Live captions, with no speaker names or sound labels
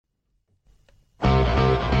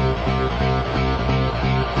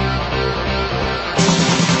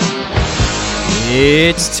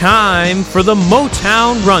It's time for the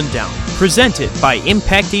Motown Rundown, presented by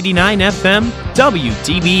Impact 89 FM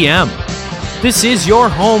WDBM. This is your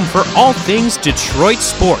home for all things Detroit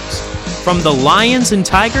sports, from the Lions and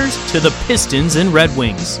Tigers to the Pistons and Red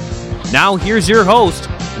Wings. Now here's your host,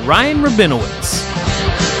 Ryan Rabinowitz.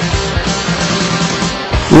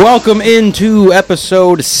 Welcome into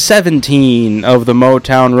episode 17 of the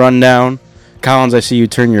Motown Rundown. Collins, I see you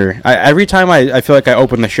turn your... every time I feel like I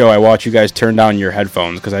open the show, I watch you guys turn down your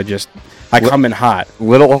headphones because I come in hot.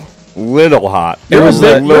 Little hot. You're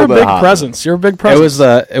a big presence. You're a big presence.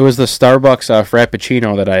 It was the Starbucks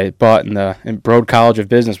Frappuccino that I bought in Broad College of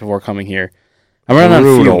Business before coming here. I'm running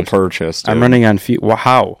on fumes. Purchase. Dude. I'm running on fumes. Well,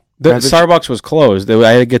 how? The Starbucks was closed.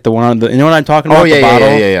 I had to get the one on the... You know what I'm talking about? Oh, yeah, the bottle?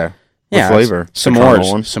 yeah. Yeah, flavor?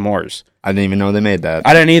 S'mores. I didn't even know they made that.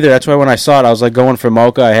 I didn't either. That's why when I saw it, I was like going for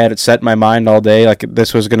mocha. I had it set in my mind all day. Like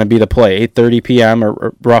this was going to be the play. 8:30 p.m.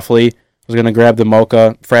 or roughly. I was going to grab the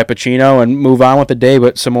mocha frappuccino and move on with the day,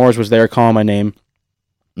 but S'mores was there calling my name.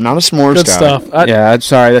 Not a s'mores good guy. Stuff. I'm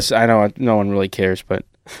sorry. I know no one really cares, but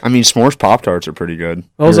I mean, s'mores Pop-Tarts are pretty good.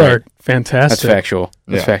 Those are fantastic. That's factual.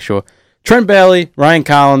 That's factual. Trent Balley, Ryan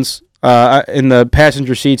Collins in the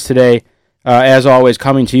passenger seats today. As always,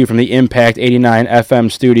 coming to you from the Impact 89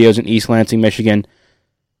 FM studios in East Lansing, Michigan.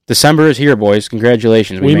 December is here, boys.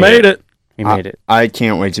 Congratulations. We made it. We made it. I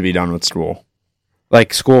can't wait to be done with school.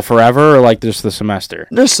 Like school forever or like just the semester?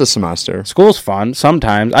 Just the semester. School's fun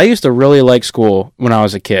sometimes. I used to really like school when I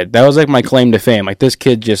was a kid. That was like my claim to fame. Like this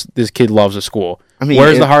kid loves the school. I mean,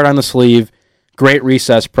 wears the heart on the sleeve, great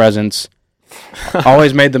recess presence,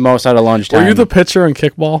 always made the most out of lunchtime. Were you the pitcher in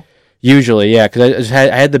kickball? Usually, yeah, because I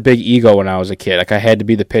had the big ego when I was a kid. Like I had to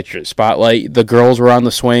be the pitcher. Spotlight. The girls were on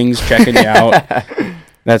the swings checking you out.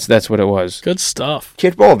 That's what it was. Good stuff.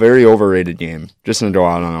 Kickball, very overrated game. Just to go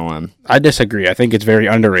out on a limb. I disagree. I think it's very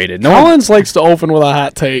underrated. Collins likes to open with a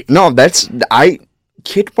hot take. No,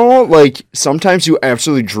 kickball, like, sometimes you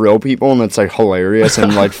absolutely drill people, and it's, like, hilarious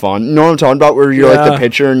and, like, fun. You know what I'm talking about? Where you're, like, the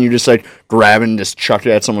pitcher, and you just, like, grab and just chuck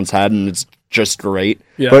it at someone's head, and it's just great.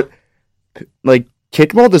 Yeah. But, like,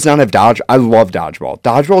 kickball does not have dodge. I love dodgeball.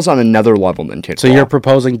 Dodgeball's on another level than kickball. So you're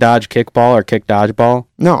proposing dodge kickball or kick dodgeball?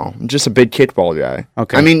 No, I'm just a big kickball guy.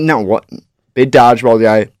 Okay. I mean, no, what? Big dodgeball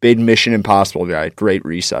guy, big Mission Impossible guy, great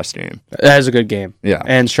recess game. That is a good game. Yeah.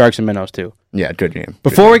 And Sharks and Minnows, too. Yeah, good game.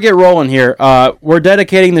 Before we get rolling here, we're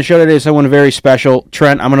dedicating the show today to someone very special.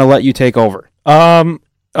 Trent, I'm going to let you take over. All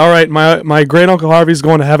right, my great Uncle Harvey's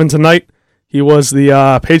going to heaven tonight. He was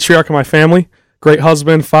the patriarch of my family. Great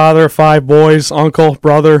husband, father, 5 boys, uncle,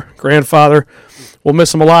 brother, grandfather. We'll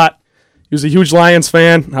miss him a lot. He was a huge Lions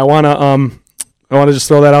fan. I want to just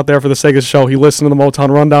throw that out there for the sake of the show. He listened to the Motown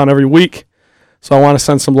Rundown every week, so I want to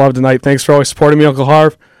send some love tonight. Thanks for always supporting me, Uncle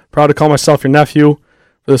Harv. Proud to call myself your nephew.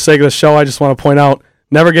 For the sake of the show, I just want to point out,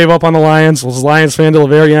 never gave up on the Lions. Was a Lions fan till the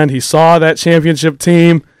very end. He saw that championship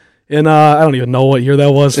team in, I don't even know what year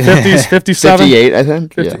that was, 50s, 57? 58, I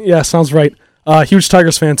think. 50, yeah, sounds right. Huge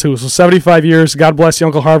Tigers fan, too. So 75 years. God bless you,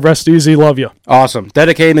 Uncle Harv. Rest easy. Love you. Awesome.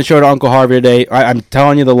 Dedicating the show to Uncle Harvey today. I'm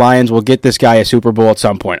telling you, the Lions will get this guy a Super Bowl at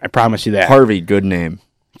some point. I promise you that. Harvey, good name.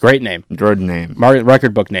 Great name. Good name.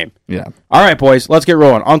 Record book name. Yeah. All right, boys. Let's get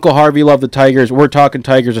rolling. Uncle Harvey loved the Tigers. We're talking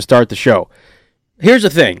Tigers to start the show. Here's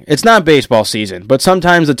the thing. It's not baseball season, but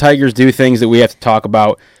sometimes the Tigers do things that we have to talk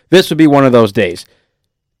about. This would be one of those days.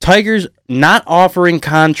 Tigers not offering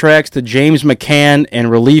contracts to James McCann and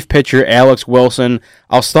relief pitcher Alex Wilson.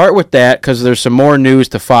 I'll start with that because there's some more news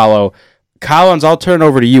to follow. Collins, I'll turn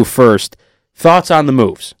over to you first. Thoughts on the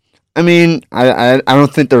moves? I mean, I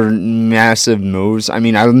don't think they're massive moves. I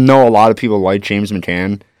mean, I know a lot of people like James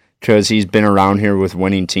McCann because he's been around here with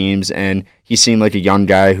winning teams, and he seemed like a young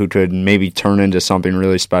guy who could maybe turn into something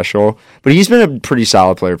really special. But he's been a pretty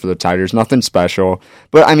solid player for the Tigers, nothing special.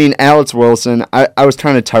 But, I mean, Alex Wilson, I was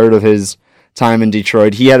kind of tired of his time in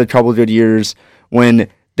Detroit. He had a couple good years when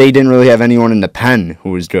they didn't really have anyone in the pen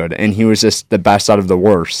who was good, and he was just the best out of the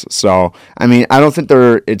worst. So, I mean, I don't think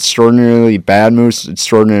they're extraordinarily bad moves,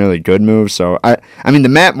 extraordinarily good moves. So, I mean, the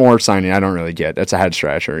Matt Moore signing, I don't really get. That's a head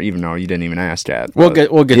scratcher, even though you didn't even ask that. We'll get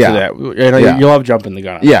to that. You love jumping the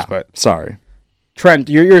gun on this, but sorry. Trent,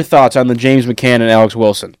 your thoughts on the James McCann and Alex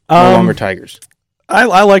Wilson, no longer Tigers?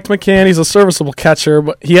 I liked McCann. He's a serviceable catcher,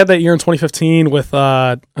 but he had that year in 2015 with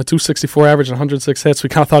a 264 average and 106 hits. We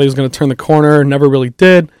kind of thought he was going to turn the corner, never really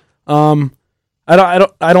did. I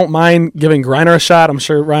don't mind giving Griner a shot. I'm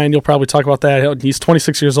sure, Ryan, you'll probably talk about that. He's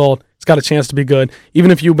 26 years old. He's got a chance to be good. Even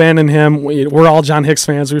if you abandon him, we're all John Hicks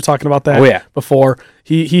fans. We were talking about that before.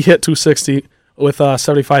 He hit 260 with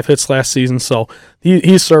 75 hits last season, so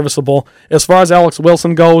he's serviceable. As far as Alex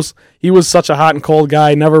Wilson goes, he was such a hot and cold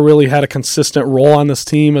guy, never really had a consistent role on this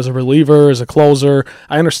team as a reliever, as a closer.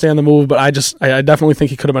 I understand the move, but I definitely think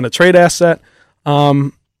he could have been a trade asset.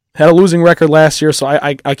 Had a losing record last year, so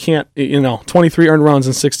I can't, 23 earned runs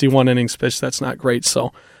in 61 innings pitched, that's not great.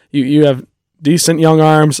 So you have decent young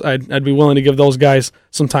arms. I'd be willing to give those guys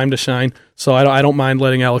some time to shine. So I don't mind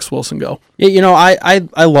letting Alex Wilson go. Yeah,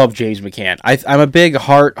 I love James McCann. I'm a big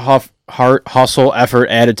heart, hustle, effort,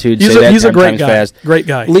 attitude. He's a great guy. Fast. Great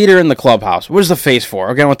guy. Leader in the clubhouse. What is the face for?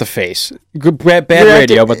 Again with the face. Bad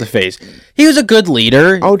radio, but the face. He was a good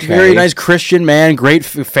leader. Okay. Very nice Christian man. Great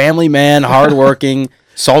family man. Hardworking.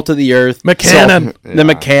 Salt of the earth. McCannon. The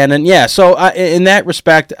McCannon. Yeah. So in that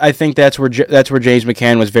respect, I think that's where James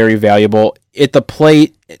McCann was very valuable. At the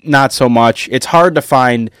plate, not so much. It's hard to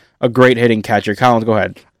find a great hitting catcher. Collins, go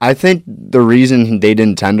ahead. I think the reason they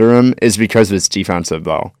didn't tender him is because of his defensive,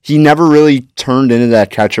 though. He never really turned into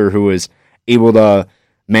that catcher who was able to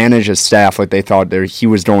manage his staff like they thought he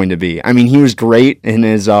was going to be. I mean, he was great in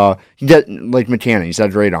his, like McCann, he's got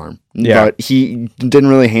a great arm. Yeah. But he didn't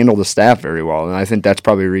really handle the staff very well, and I think that's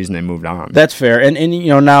probably the reason they moved on. That's fair. And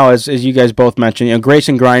now, as you guys both mentioned,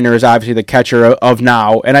 Grayson Griner is obviously the catcher of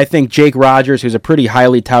now, and I think Jake Rogers, who's a pretty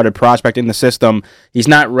highly touted prospect in the system, he's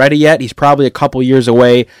not ready yet. He's probably a couple years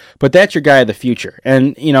away, but that's your guy of the future.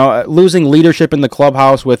 And, losing leadership in the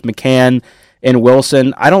clubhouse with McCann and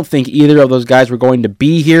Wilson, I don't think either of those guys were going to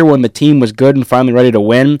be here when the team was good and finally ready to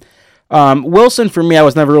win. Wilson, for me, I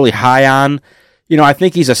was never really high on. I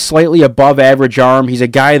think he's a slightly above average arm. He's a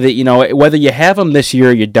guy that, whether you have him this year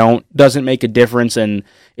or you don't, doesn't make a difference in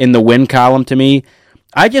the win column to me.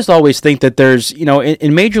 I just always think that there's,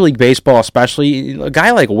 in Major League Baseball especially, a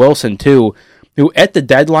guy like Wilson too, who at the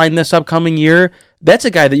deadline this upcoming year, that's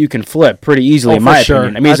a guy that you can flip pretty easily, in my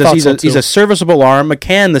opinion. I mean, he's a serviceable arm.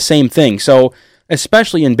 McCann, the same thing. So,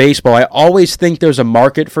 especially in baseball, I always think there's a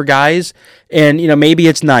market for guys, and maybe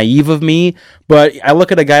it's naive of me, but I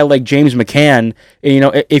look at a guy like James McCann,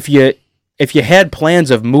 and, if you had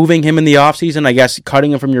plans of moving him in the offseason, I guess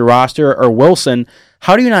cutting him from your roster, or Wilson,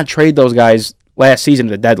 how do you not trade those guys last season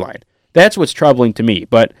at the deadline? That's what's troubling to me.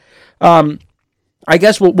 But I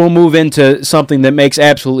guess we'll move into something that makes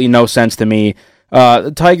absolutely no sense to me.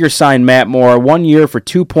 The Tigers signed Matt Moore 1 year for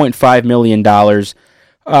 $2.5 million.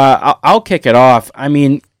 I'll kick it off. I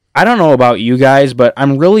mean, I don't know about you guys, but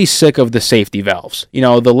I'm really sick of the safety valves. The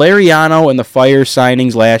Lariano and the Fires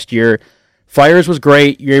signings last year, Fires was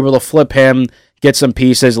great. You're able to flip him, get some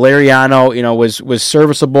pieces. Lariano, was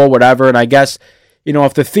serviceable, whatever. And I guess,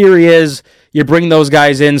 if the theory is you bring those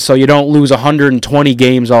guys in so you don't lose 120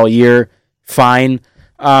 games all year, fine.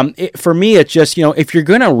 For me, it's just, if you're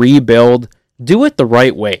going to rebuild, do it the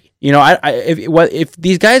right way. If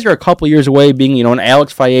these guys are a couple years away being, an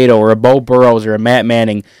Alex Faedo or a Bo Burrows or a Matt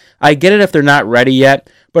Manning, I get it if they're not ready yet,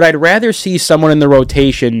 but I'd rather see someone in the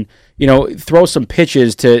rotation, throw some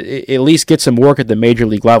pitches to at least get some work at the major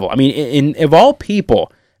league level. I mean, of all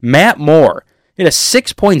people, Matt Moore, he had a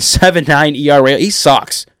 6.79 ERA. He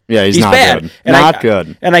sucks. Yeah, he's not bad. good. And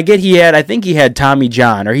Good. And I get I think he had Tommy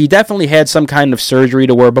John, or he definitely had some kind of surgery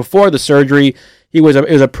to where before the surgery, he was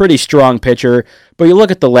a pretty strong pitcher. But you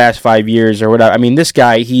look at the last 5 years or whatever. I mean, this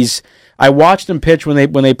guy, I watched him pitch when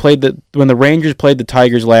the Rangers played the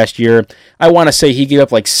Tigers last year. I want to say he gave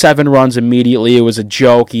up like 7 runs immediately. It was a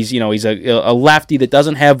joke. He's a lefty that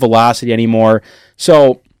doesn't have velocity anymore.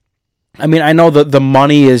 So, I mean, I know that the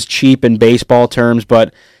money is cheap in baseball terms,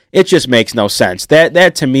 but it just makes no sense.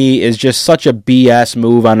 That to me is just such a BS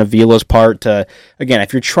move on Avila's part to, again,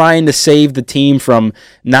 if you're trying to save the team from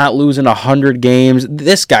not losing 100 games,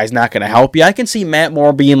 this guy's not going to help you. I can see Matt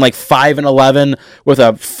Moore being like 5-11 with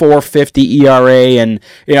a 4.50 ERA, and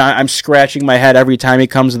I'm scratching my head every time he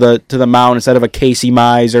comes to the mound instead of a Casey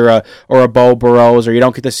Mize or a Bo Burrows, or you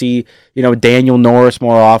don't get to see Daniel Norris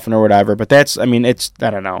more often or whatever. But I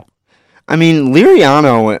don't know. I mean,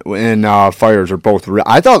 Liriano and Fires are both.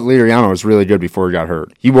 I thought Liriano was really good before he got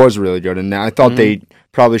hurt. He was really good, and I thought they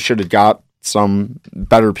probably should have got some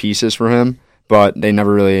better pieces for him, but they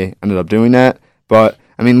never really ended up doing that. But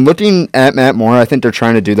I mean, looking at Matt Moore, I think they're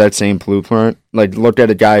trying to do that same blueprint. Like, look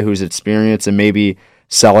at a guy who's experienced and maybe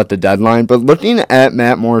sell at the deadline. But looking at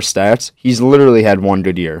Matt Moore's stats, he's literally had one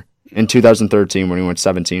good year. In 2013 when he went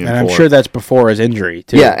 17-4. And I'm sure that's before his injury,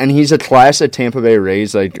 too. Yeah, and he's a class at Tampa Bay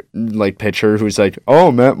Rays like pitcher who's like, oh,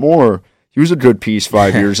 Matt Moore, he was a good piece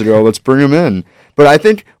 5 years ago. Let's bring him in. But I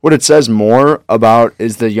think what it says more about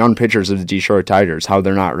is the young pitchers of the Detroit Tigers, how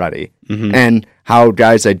they're not ready. And how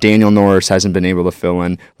guys like Daniel Norris hasn't been able to fill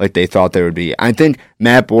in like they thought they would be. I think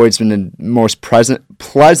Matt Boyd's been the most pleasant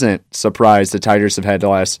surprise the Tigers have had the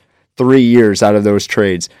last 3 years out of those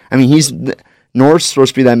trades. I mean, Norris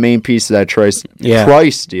supposed to be that main piece of that Trice deal.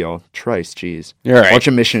 Trice, jeez. You're right. Watch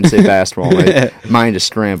a Michigan State basketball. My mind is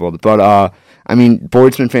scrambled. But, I mean,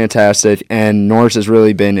 Boyd's been fantastic, and Norris has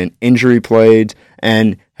really been an injury plagued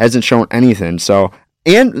and hasn't shown anything. So,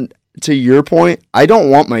 and to your point, I don't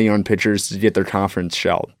want my young pitchers to get their confidence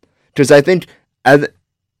shelled. Because I think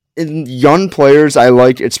in young players, I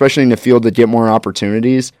like, especially in the field, that get more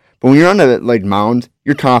opportunities. But when you're on a mound,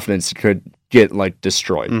 your confidence could get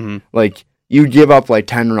destroyed. Like, you give up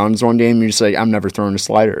 10 runs one game, and you're just like, I'm never throwing a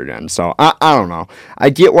slider again. So I don't know. I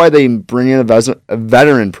get why they bring in a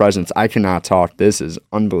veteran presence. I cannot talk. This is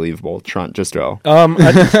unbelievable. Trent, just go.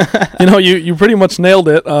 You pretty much nailed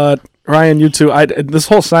it, Ryan. You too. This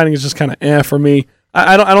whole signing is just kind of for me.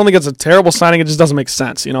 I don't think it's a terrible signing. It just doesn't make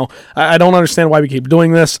sense. I don't understand why we keep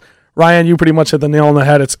doing this. Ryan, you pretty much hit the nail on the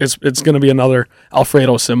head. It's going to be another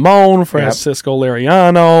Alfredo Simone, Francisco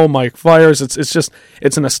Liriano, Mike Fiers.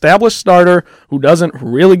 It's an established starter who doesn't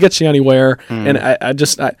really get you anywhere. And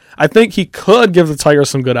I think he could give the Tigers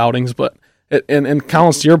some good outings. But and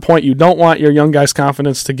Collins, to your point, you don't want your young guys'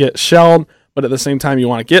 confidence to get shelled. But at the same time, you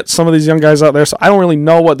want to get some of these young guys out there. So I don't really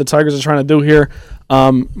know what the Tigers are trying to do here.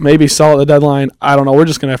 Maybe sell at the deadline. I don't know. We're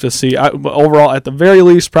just going to have to see. But overall, at the very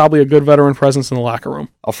least, probably a good veteran presence in the locker room.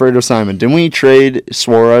 Alfredo Simon. Didn't we trade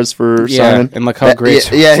Suarez for Simon? And look how great.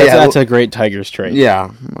 That's a great Tigers trade.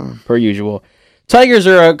 Yeah. Per usual. Tigers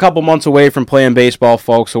are a couple months away from playing baseball,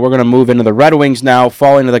 folks, so we're going to move into the Red Wings now,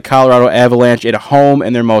 falling to the Colorado Avalanche at home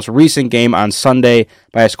in their most recent game on Sunday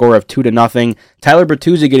by a score of 2-0. Tyler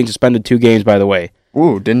Bertuzzi getting suspended 2 games, by the way.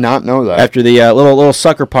 Ooh, did not know that. After the little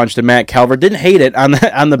sucker punch to Matt Calvert. Didn't hate it on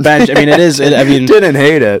the bench. I mean, didn't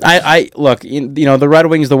hate it. I look, the Red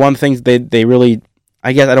Wings, the one thing they really,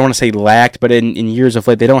 I guess I don't want to say lacked, but in years of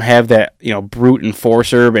late, they don't have that, brute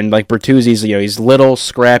enforcer. And like Bertuzzi's, he's little,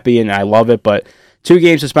 scrappy, and I love it, but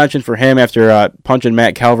 2-game suspension for him after punching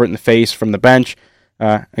Matt Calvert in the face from the bench.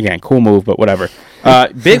 Again, cool move, but whatever.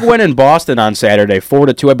 Big win in Boston on Saturday,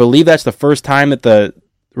 4-2. I believe that's the first time that the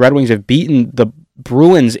Red Wings have beaten the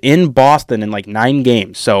Bruins in Boston in 9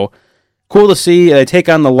 games. So cool to see. They take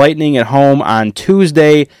on the Lightning at home on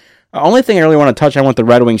Tuesday. Only thing I really want to touch on with the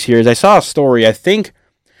Red Wings here is I saw a story. I don't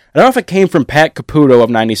know if it came from Pat Caputo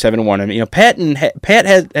of 97.1. I mean, Pat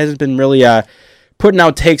has been really putting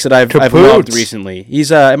out takes that I've loved recently.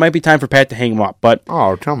 He's it might be time for Pat to hang him up, but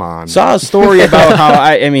oh, come on. Saw a story about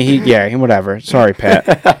how whatever. Sorry,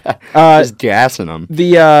 Pat. Just gassing him.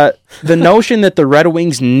 The notion that the Red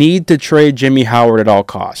Wings need to trade Jimmy Howard at all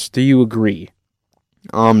costs. Do you agree?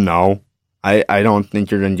 No. I don't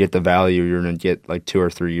think you're going to get the value you're going to get 2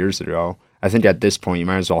 or 3 years ago. I think at this point you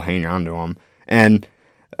might as well hang on to him. And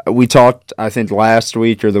we talked, I think, last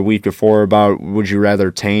week or the week before about would you rather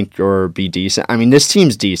tank or be decent. I mean, this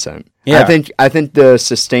team's decent. Yeah. I think the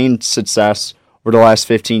sustained success over the last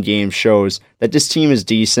 15 games shows that this team is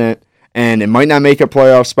decent, and it might not make a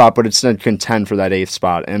playoff spot, but it's going to contend for that 8th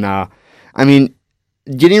spot. And, I mean,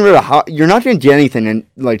 getting rid of you're not going to get anything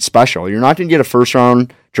special. You're not going to get a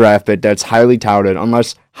first-round draft pick that's highly touted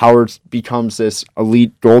unless Howard becomes this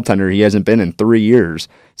elite goaltender he hasn't been in 3 years.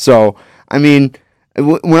 So, I mean,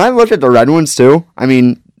 when I look at the Red Wings, too, I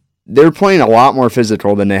mean, they're playing a lot more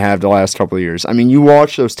physical than they have the last couple of years. I mean, you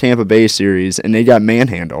watch those Tampa Bay series, and they got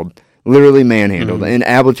manhandled, literally manhandled. Mm-hmm. And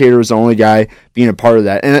Abelkader was the only guy being a part of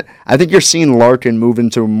that. And I think you're seeing Larkin move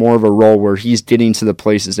into more of a role where he's getting to the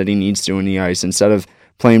places that he needs to in the ice instead of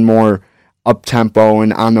playing more up-tempo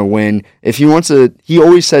and on the wing. If he wants to, he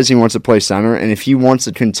always says he wants to play center, and if he wants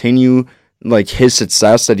to continue his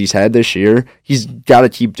success that he's had this year, he's got to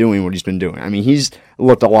keep doing what he's been doing. I mean, he's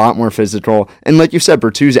looked a lot more physical. And like you said,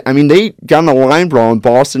 Bertuzzi, I mean, they got in a line brawl in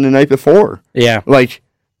Boston the night before. Yeah.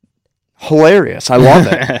 Hilarious. I love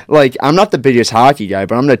it. I'm not the biggest hockey guy,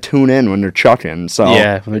 but I'm going to tune in when they're chucking. So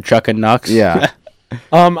yeah, when they're chucking knucks. Yeah.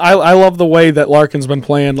 I love the way that Larkin's been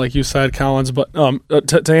playing, like you said, Collins. But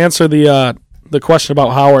to answer the question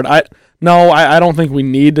about Howard, I don't think we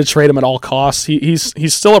need to trade him at all costs.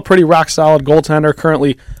 He's still a pretty rock solid goaltender.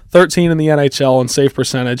 Currently 13 in the NHL in save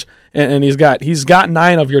percentage, and he's got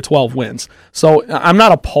 9 of your 12 wins. So I'm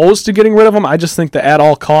not opposed to getting rid of him. I just think the at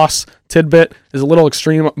all costs tidbit is a little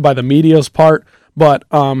extreme by the media's part. But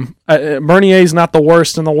Bernier's not the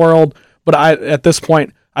worst in the world. But at this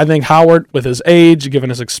point, I think Howard, with his age, given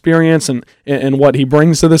his experience and what he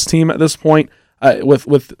brings to this team at this point,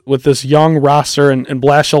 with this young roster, and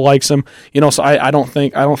Blashill likes him. So I don't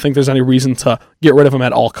think there's any reason to get rid of him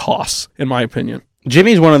at all costs, in my opinion.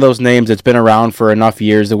 Jimmy's one of those names that's been around for enough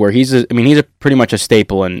years that where he's pretty much a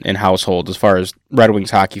staple in households as far as Red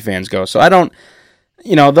Wings hockey fans go. So I don't,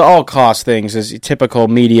 the all cost things is typical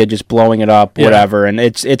media just blowing it up, whatever, and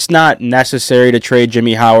it's not necessary to trade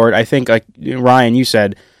Jimmy Howard. I think, like Ryan, you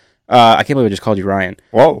said, I can't believe I just called you Ryan.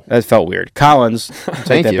 Whoa, that felt weird. Collins,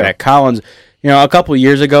 take that you. back. Collins. A couple of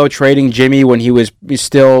years ago, trading Jimmy when he was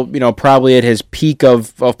still, probably at his peak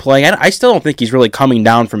of playing. I still don't think he's really coming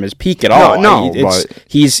down from his peak at all. But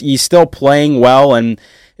he's still playing well and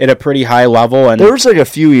at a pretty high level. And there was like a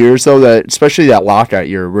few years though that, especially that lockout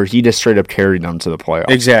year, where he just straight up carried them to the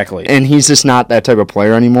playoffs. Exactly. And he's just not that type of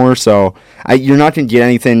player anymore. So you're not going to get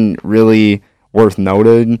anything really worth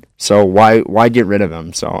noted, so why get rid of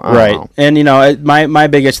him? So I don't know. And my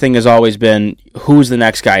biggest thing has always been who's the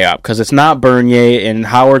next guy up, because it's not Bernier, and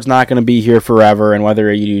Howard's not going to be here forever, and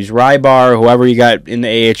whether you use Rybar or whoever you got in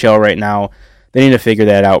the AHL right now, they need to figure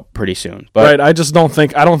that out pretty soon. But right, I don't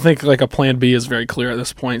think like a plan B is very clear at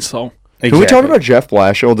this point. So exactly. Can we talk about Jeff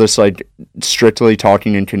Blashill, just like strictly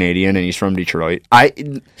talking in Canadian, and he's from Detroit?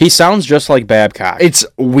 He sounds just like Babcock. It's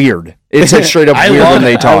weird. It's like straight up weird when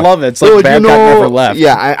they talk. I love it. It's like Babcock never left.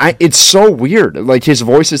 Yeah, it's so weird. Like his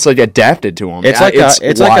voice is like adapted to him. It's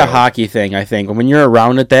like a hockey thing. I think when you're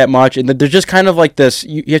around it that much, and there's just kind of like this.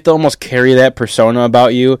 You have to almost carry that persona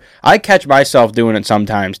about you. I catch myself doing it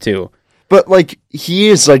sometimes too. But like he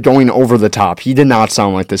is like going over the top. He did not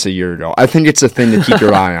sound like this a year ago. I think it's a thing to keep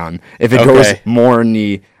your eye on. If it goes more in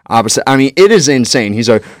the opposite, I mean, it is insane. He's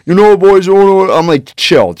like, boys, I'm like,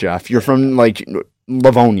 chill, Jeff. You're from like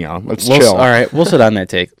Livonia. Let's chill. All right, we'll sit on that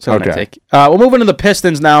take. We'll move into the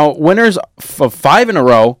Pistons now. Winners of 5 in a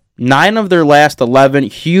row, 9 of their last 11.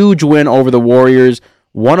 Huge win over the Warriors,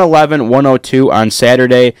 111-102 on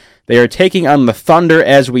Saturday. They are taking on the Thunder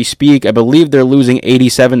as we speak. I believe they're losing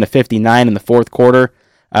 87-59 in the fourth quarter.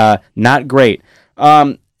 Not great.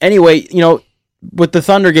 Anyway, with the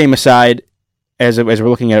Thunder game aside, as we're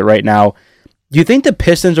looking at it right now, do you think the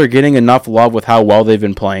Pistons are getting enough love with how well they've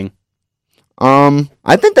been playing?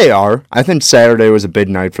 I think they are. I think Saturday was a big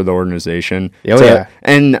night for the organization. Yeah.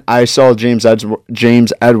 And I saw James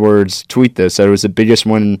Edwards tweet this, that it was the biggest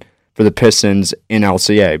win for the Pistons in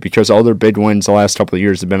LCA, because all their big wins the last couple of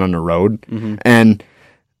years have been on the road. Mm-hmm. And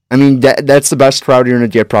I mean, that's the best crowd you're going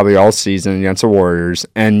to get probably all season against the Warriors.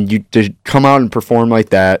 And you to come out and perform like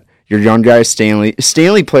that, your young guy Stanley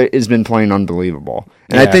has been playing unbelievable.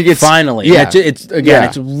 And I think it's finally. Yeah.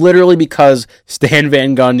 It's literally because Stan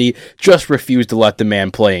Van Gundy just refused to let the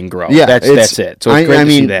man play and grow. Yeah, that's it. So it's great to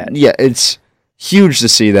see that. Yeah, it's huge to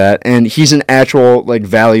see that. And he's an actual like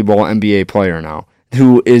valuable NBA player now,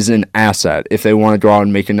 who is an asset if they want to go out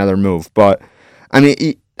and make another move. But I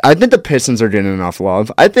mean, I think the Pistons are getting enough love.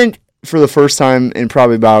 I think for the first time in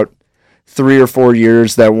probably about 3 or 4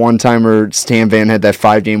 years, that one time where Stan Van had that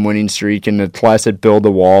 5-game winning streak and the classic build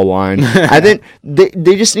the wall line. I think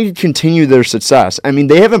they just need to continue their success. I mean,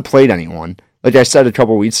 they haven't played anyone. Like I said a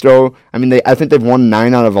couple weeks ago, I mean, I think they've won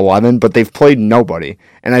 9 out of 11, but they've played nobody.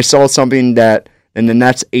 And I saw something that in the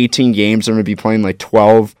next 18 games, they're going to be playing like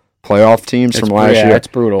 12 playoff teams from last year. That's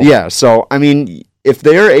brutal. Yeah, so, I mean, if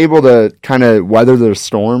they're able to kind of weather the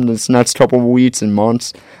storm this next couple of weeks and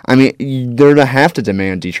months, I mean, they're going to have to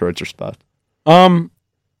demand Detroit's respect. I'm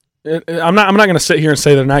not going to sit here and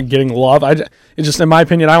say they're not getting love. It's just, in my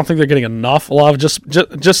opinion, I don't think they're getting enough love.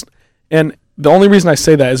 And the only reason I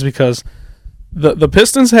say that is because the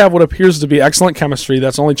Pistons have what appears to be excellent chemistry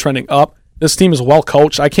that's only trending up. This team is well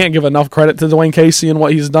coached. I can't give enough credit to Dwayne Casey and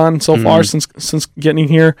what he's done so far since getting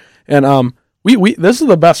here. And we this is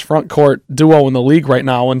the best front court duo in the league right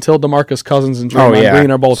now until DeMarcus Cousins and Draymond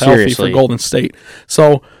Green are both healthy for Golden State.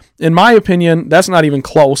 So, in my opinion, that's not even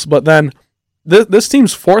close. But then this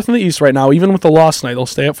team's 4th in the East right now. Even with the loss tonight, they'll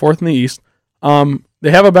stay at 4th in the East.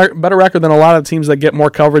 They have a better record than a lot of teams that get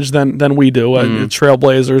more coverage than we do.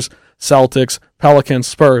 Trailblazers, Celtics, Pelicans,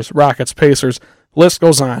 Spurs, Rockets, Pacers. List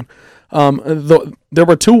goes on. There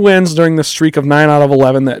were 2 wins during this streak of 9 out of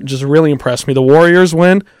 11 that just really impressed me. The Warriors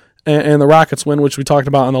win and the Rockets win, which we talked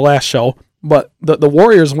about on the last show. But the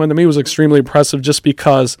Warriors win to me was extremely impressive just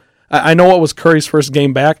because I know it was Curry's first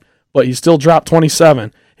game back, but he still dropped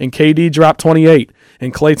 27, and KD dropped 28,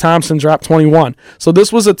 and Klay Thompson dropped 21. So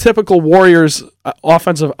this was a typical Warriors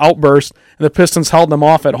offensive outburst, and the Pistons held them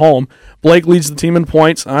off at home. Blake leads the team in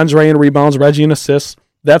points, Andre in rebounds, Reggie in assists.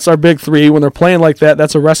 That's our big 3. When they're playing like that,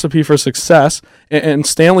 that's a recipe for success. And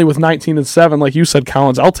Stanley with 19 and 7, like you said,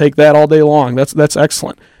 Collins, I'll take that all day long. That's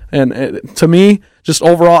excellent. And to me, just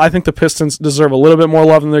overall, I think the Pistons deserve a little bit more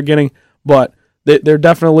love than they're getting, but they're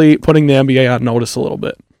definitely putting the NBA on notice a little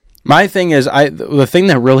bit. My thing is, the thing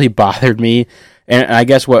that really bothered me, and I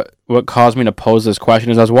guess what caused me to pose this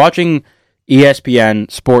question is I was watching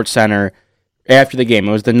ESPN Sports Center after the game.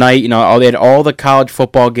 It was the night, they had all the college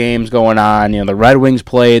football games going on. The Red Wings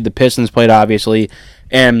played, the Pistons played, obviously,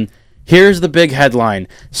 and here's the big headline: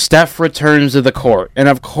 Steph returns to the court. And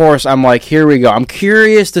of course, I'm like, here we go. I'm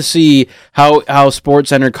curious to see how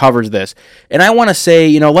SportsCenter covers this. And I want to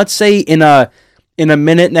say, let's say in a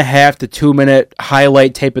minute and a half to 2 minute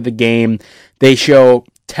highlight tape of the game, they show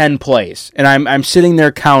 10 plays, and I'm sitting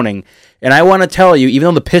there counting. And I want to tell you, even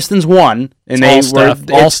though the Pistons won, and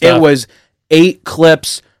it was 8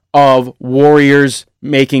 clips of Warriors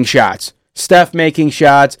making shots. Steph making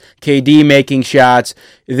shots, KD making shots,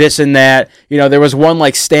 this and that. There was one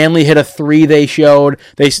like Stanley hit a 3 they showed.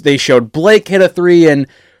 They showed Blake hit a 3, and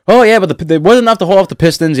oh yeah, but it wasn't enough to hold off the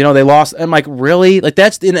Pistons. They lost. I'm like, really? Like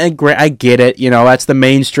that's I get it. That's the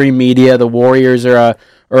mainstream media. The Warriors are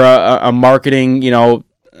a marketing.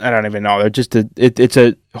 I don't even know. They're just it's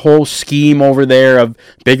a whole scheme over there of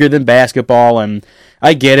bigger than basketball, and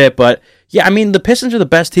I get it, but. Yeah, I mean, the Pistons are the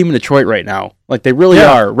best team in Detroit right now. Like, they really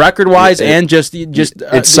are, record-wise and just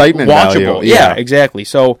excitement watchable. Value. Yeah, exactly.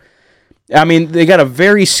 So, I mean, they got a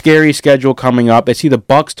very scary schedule coming up. They see the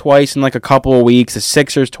Bucks twice in like a couple of weeks, the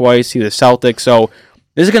Sixers twice, see the Celtics. So,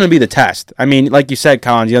 this is going to be the test. I mean, like you said,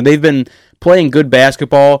 Collins, they've been playing good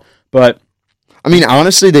basketball, but... I mean,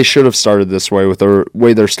 honestly, they should have started this way with the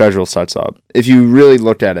way their schedule sets up. If you really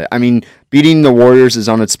looked at it. I mean, beating the Warriors is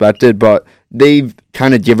unexpected, but they've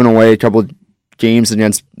kind of given away a couple of games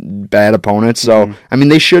against bad opponents. So, I mean,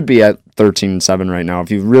 they should be at 13-7 right now if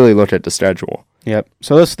you really look at the schedule. Yep.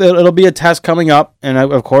 So it'll be a test coming up, and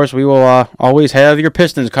of course we will always have your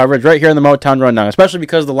Pistons coverage right here in the Motown Rundown, especially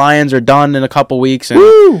because the Lions are done in a couple weeks, and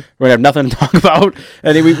we're gonna have nothing to talk about.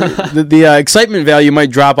 I think the excitement value might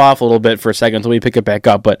drop off a little bit for a second until we pick it back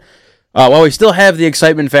up. But while we still have the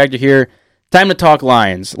excitement factor here, time to talk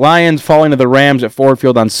Lions. Lions falling to the Rams at Ford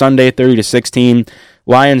Field on Sunday, 30-16.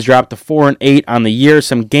 Lions dropped to 4-8 on the year.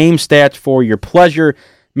 Some game stats for your pleasure.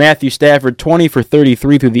 Matthew Stafford, 20 for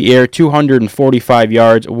 33 through the air, 245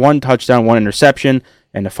 yards, 1 touchdown, 1 interception,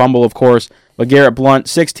 and a fumble, of course. LeGarrette Blount,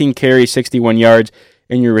 16 carries, 61 yards.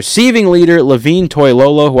 And your receiving leader, Levine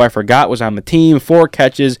Toilolo, who I forgot was on the team, 4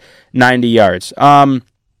 catches, 90 yards. I'll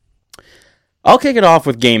kick it off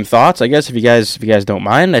with game thoughts, I guess, if you guys don't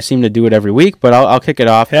mind. I seem to do it every week, but I'll kick it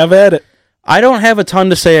off. Have at it. I don't have a ton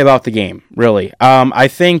to say about the game, really. I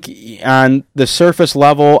think on the surface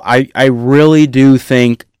level, I really do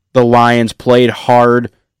think the Lions played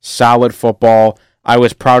hard, solid football. I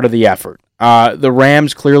was proud of the effort. The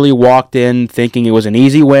Rams clearly walked in thinking it was an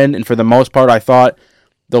easy win, and for the most part, I thought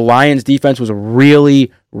the Lions' defense was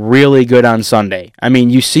really, really good on Sunday. I mean,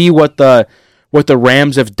 you see what the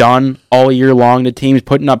Rams have done all year long to teams,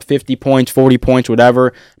 putting up 50 points, 40 points,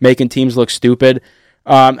 whatever, making teams look stupid.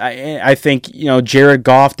 I think, Jared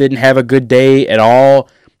Goff didn't have a good day at all.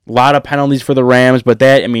 A lot of penalties for the Rams, but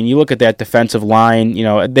you look at that defensive line,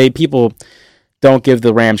 people don't give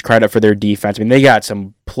the Rams credit for their defense. I mean, they got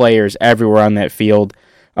some players everywhere on that field.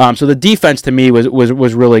 So the defense to me was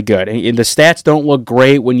really good. And the stats don't look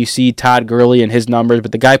great when you see Todd Gurley and his numbers,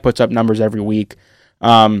 but the guy puts up numbers every week.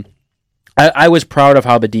 I was proud of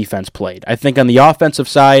how the defense played. I think on the offensive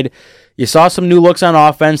side, you saw some new looks on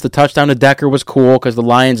offense. The touchdown to Decker was cool because the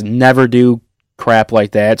Lions never do crap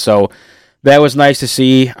like that. So that was nice to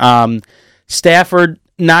see. Stafford,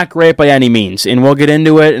 not great by any means, and we'll get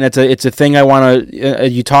into it. And it's a thing I want to.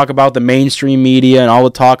 You talk about the mainstream media and all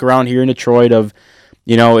the talk around here in Detroit of,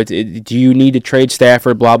 do you need to trade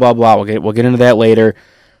Stafford? Blah blah blah. We'll get into that later.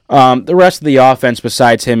 The rest of the offense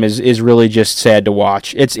besides him is really just sad to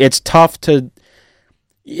watch. It's tough to.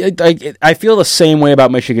 I feel the same way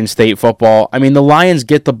about Michigan State football. I mean, the Lions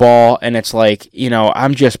get the ball, and it's like,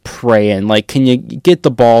 I'm just praying. Like, can you get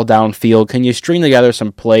the ball downfield? Can you string together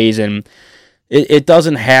some plays? And it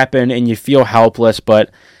doesn't happen, and you feel helpless.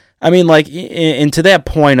 But, I mean, and to that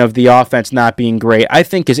point of the offense not being great, I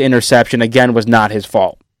think his interception, again, was not his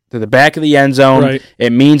fault. To the back of the end zone, right.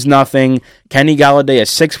 It means nothing. Kenny Golladay is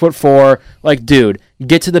 6'4". Like, dude,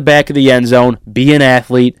 get to the back of the end zone, be an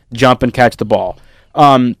athlete, jump and catch the ball.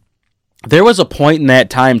 There was a point in that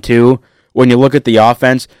time, too, when you look at the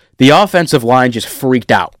offense, the offensive line just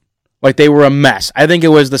freaked out. Like, they were a mess. I think it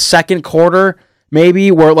was the second quarter,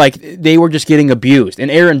 maybe, where, they were just getting abused.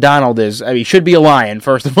 And Aaron Donald he should be a Lion,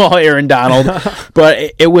 first of all, Aaron Donald.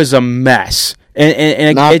 But it was a mess.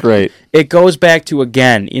 And not great. It goes back to,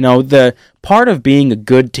 again, the part of being a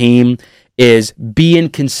good team is being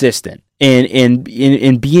consistent and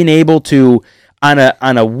being able to on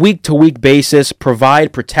a week-to-week basis,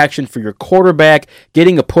 provide protection for your quarterback,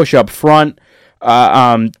 getting a push up front,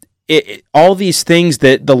 all these things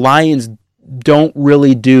that the Lions don't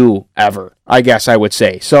really do ever, I guess I would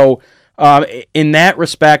say. So in that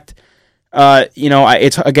respect,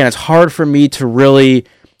 it's hard for me to really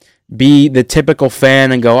be the typical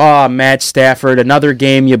fan and go, oh, Matt Stafford, another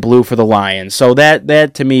game you blew for the Lions. So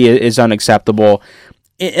that to me is unacceptable.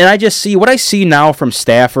 And I just see what I see now from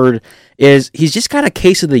Stafford is he's just got a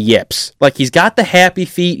case of the yips. Like, he's got the happy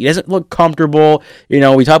feet. He doesn't look comfortable. We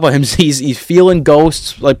talk about him. He's feeling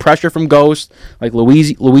ghosts, like pressure from ghosts, like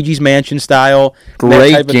Luigi's Mansion style.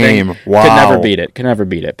 Great game. Wow. Could never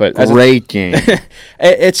beat it. But great game.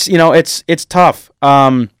 It's tough.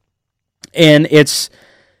 And it's,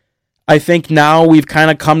 I think now we've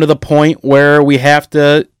kind of come to the point where we have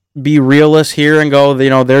to be realists here and go,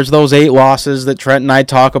 there's those 8 losses that Trent and I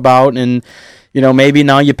talk about, and maybe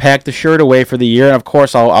now you pack the shirt away for the year. And of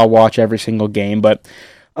course, I'll watch every single game, but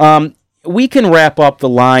we can wrap up the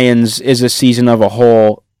Lions as a season of a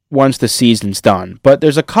whole once the season's done. But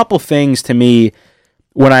there's a couple things to me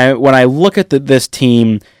when I look at this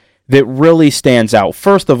team that really stands out.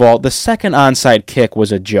 First of all, the second onside kick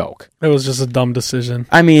was a joke. It was just a dumb decision.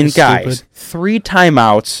 I mean, guys, stupid. 3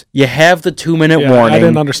 timeouts. You have the 2-minute warning. I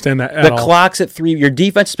didn't understand that at all. The clock's at 3. Your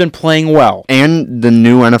defense has been playing well. And the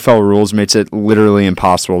new NFL rules makes it literally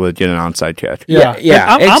impossible to get an onside kick. Yeah.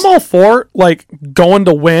 I'm all for going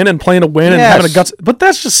to win and playing to win and having a guts, but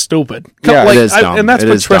that's just stupid. Yeah, it is dumb. And that's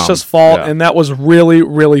Patricia's fault, and that was really,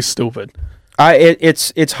 really stupid.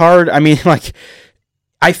 It's hard. I mean,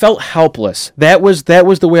 I felt helpless. That was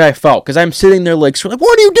the way I felt, because I'm sitting there what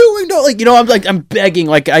are you doing? I'm begging.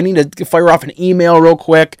 I need to fire off an email real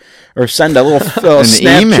quick or send a little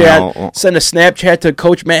Snapchat. Email. Send a Snapchat to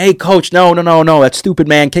Coach, man. Hey, Coach, no, that's stupid,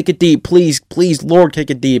 man. Kick it deep, please, Lord,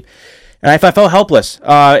 kick it deep. And I felt helpless.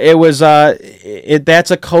 It was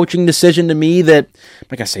that's a coaching decision to me that,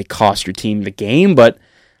 like I say, cost your team the game. But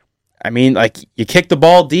I mean, you kick the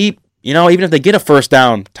ball deep. Even if they get a first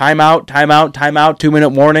down, timeout, 2-minute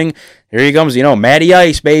warning, here he comes, Matty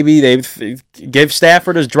Ice, baby. They give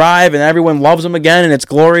Stafford his drive, and everyone loves him again, and it's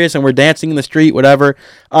glorious, and we're dancing in the street, whatever.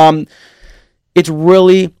 It's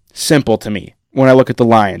really simple to me when I look at the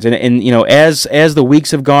Lions. And as the weeks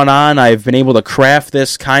have gone on, I've been able to craft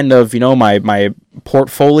this kind of, my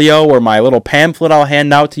portfolio or my little pamphlet I'll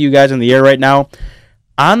hand out to you guys in the air right now.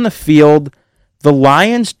 On the field, the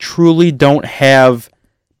Lions truly don't have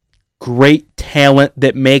great talent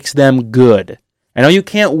that makes them good. I know you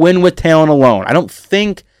can't win with talent alone. I don't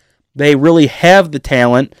think they really have the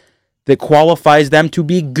talent that qualifies them to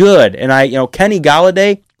be good. And Kenny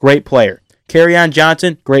Golladay, great player. Kerryon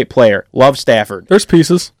Johnson, great player. Love Stafford. There's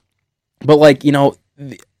pieces. But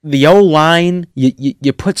the O-line,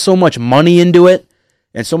 you put so much money into it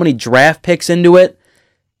and so many draft picks into it.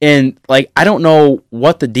 And I don't know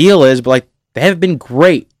what the deal is, but they have been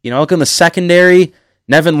great. Look in the secondary.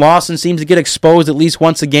 Nevin Lawson seems to get exposed at least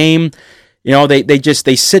once a game.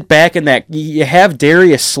 They sit back in that. You have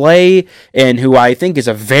Darius Slay, and who I think is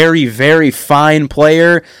a very, very fine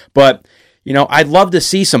player. But, I'd love to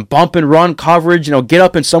see some bump and run coverage, get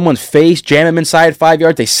up in someone's face, jam him inside 5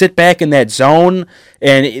 yards. They sit back in that zone,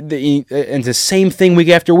 and it's the same thing week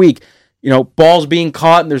after week. Balls being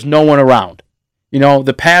caught, and there's no one around.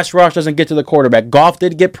 The pass rush doesn't get to the quarterback. Goff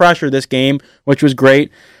did get pressure this game, which was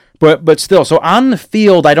great. But still, so on the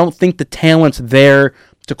field, I don't think the talent's there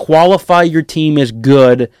to qualify your team as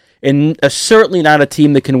good, and certainly not a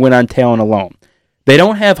team that can win on talent alone. They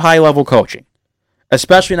don't have high-level coaching,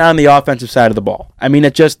 especially not on the offensive side of the ball. I mean,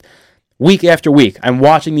 it just, week after week, I'm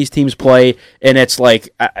watching these teams play, and it's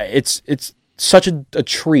it's such a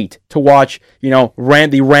treat to watch,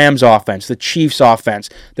 the Rams offense, the Chiefs offense,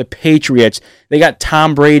 the Patriots. They got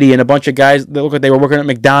Tom Brady and a bunch of guys that look like they were working at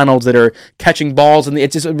McDonald's that are catching balls, and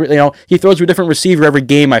it's just, he throws to a different receiver every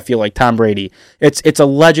game, I feel like, Tom Brady. It's a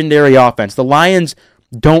legendary offense. The Lions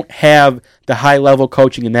don't have the high-level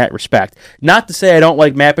coaching in that respect. Not to say I don't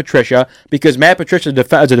like Matt Patricia, because Matt Patricia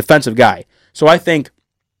is a defensive guy. So I think,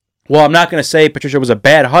 I'm not going to say Patricia was a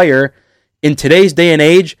bad hire. In today's day and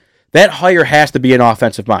age, that hire has to be an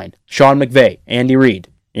offensive mind. Sean McVay, Andy Reid,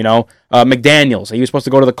 McDaniels. He was supposed to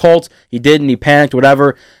go to the Colts. He didn't. He panicked,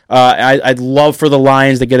 whatever. I'd love for the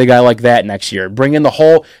Lions to get a guy like that next year. Bring in bring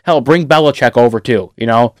Belichick over too.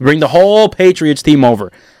 Bring the whole Patriots team over.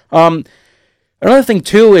 Another thing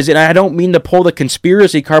too is, and I don't mean to pull the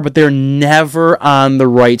conspiracy card, but they're never on the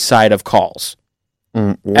right side of calls.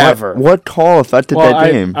 Ever. What call affected that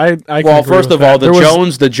game? I can Well, agree first with of all,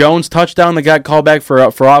 that. the Jones touchdown that got called back for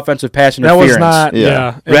offensive pass that interference. was not.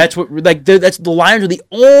 Yeah. That's what that's the Lions are the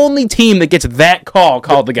only team that gets that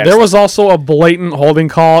called against. There them. was also a blatant holding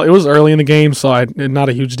call. It was early in the game, so not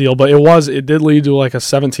a huge deal, but it did lead to like a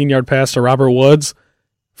 17-yard pass to Robert Woods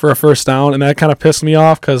for a first down, and that kind of pissed me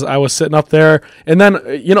off because I was sitting up there, and then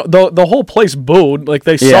the whole place booed, like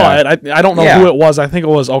they saw it. I don't know who it was. I think it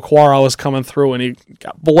was Okwara was coming through, and he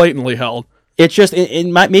got blatantly held. It's just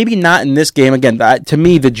maybe not in this game again. To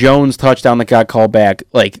me, the Jones touchdown that got called back,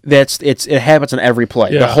 like it happens on every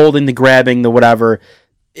play. Yeah. The holding, the grabbing, the whatever.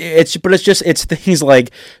 It's things like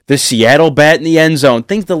the Seattle bat in the end zone.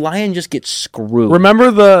 Things the Lion just get screwed. Remember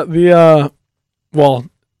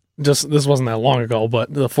this wasn't that long ago,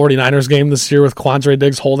 but the 49ers game this year with Quandre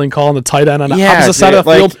Diggs holding call on the tight end on the opposite side of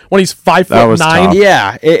the field when he's 5'9". tough.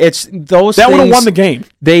 Yeah, it's those. That would have things, won the game.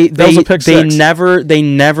 They was a pick six.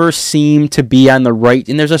 never seem to be on the right,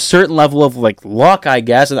 and there's a certain level of like luck, I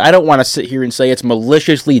guess. And I don't want to sit here and say it's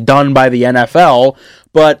maliciously done by the NFL,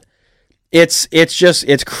 but it's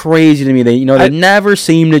crazy to me. They never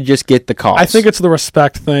seem to just get the calls. I think it's the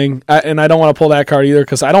respect thing, and I don't want to pull that card either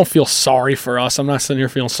because I don't feel sorry for us. I'm not sitting here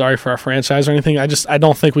feeling sorry for our franchise or anything. I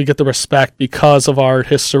don't think we get the respect because of our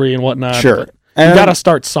history and whatnot. Sure. But you got to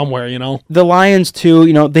start somewhere, The Lions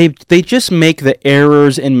too, they just make the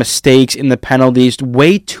errors and mistakes in the penalties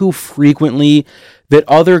way too frequently that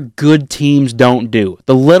other good teams don't do.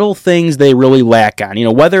 The little things they really lack on,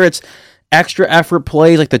 whether it's extra effort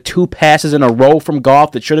plays like the 2 passes in a row from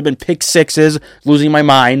Goff that should have been pick sixes, losing my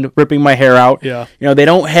mind, ripping my hair out. Yeah. They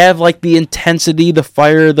don't have like the intensity, the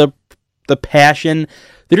fire, the passion.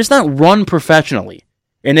 They're just not run professionally.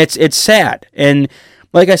 And it's sad. And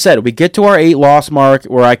like I said, we get to our 8-loss mark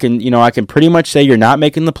where I can pretty much say you're not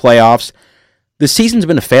making the playoffs. The season's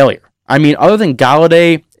been a failure. I mean, other than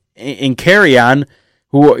Galladay and Carrion,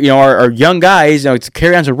 who are young guys,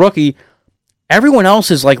 Carrion's a rookie. Everyone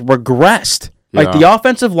else is like regressed. Yeah. Like the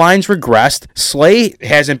offensive line's regressed. Slay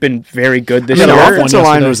hasn't been very good this year. The offensive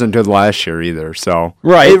line wasn't good last year either, so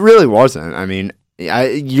right. It really wasn't. I mean,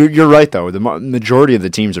 you're right though. The majority of the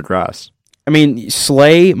teams regressed. I mean,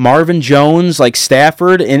 Slay, Marvin Jones, like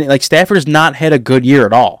Stafford, and like Stafford has not had a good year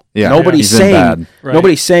at all. Yeah, nobody's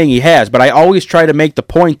saying he has, but I always try to make the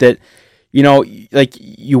point that like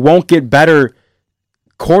you won't get better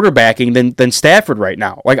quarterbacking than Stafford right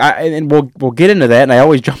now. Like we'll get into that, and I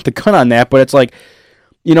always jump the gun on that, but it's like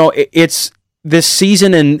it's this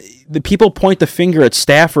season, and the people point the finger at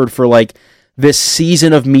Stafford for like this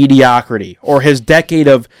season of mediocrity or his decade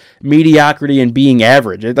of mediocrity and being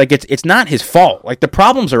average. Like it's not his fault. Like the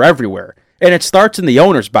problems are everywhere, and it starts in the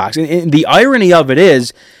owner's box. And the irony of it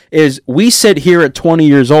is we sit here at 20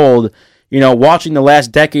 years old, watching the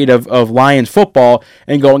last decade of Lions football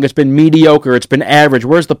and going, it's been mediocre, it's been average,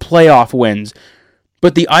 where's the playoff wins?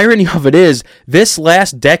 But the irony of it is, this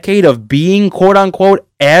last decade of being, quote-unquote,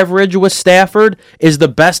 average with Stafford is the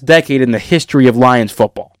best decade in the history of Lions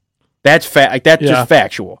football. That's just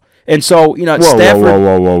factual. And so, Stafford...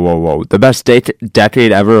 Whoa. The best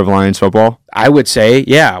decade ever of Lions football? I would say,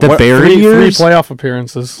 yeah. The Barry years? 3 playoff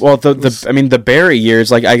appearies. Well, the Barry years,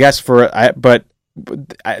 like, I guess but...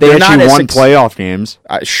 They actually won playoff games.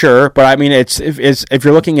 Sure, but I mean, it's if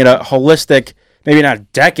you're looking at a holistic, maybe not a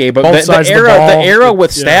decade, but the era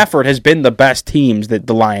with Stafford has been the best teams that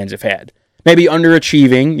the Lions have had. Maybe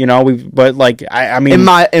underachieving, but like I mean,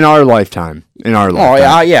 in our lifetime.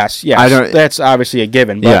 Oh, yes, that's obviously a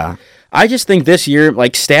given. But yeah. I just think this year,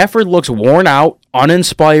 like Stafford looks worn out,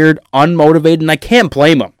 uninspired, unmotivated, and I can't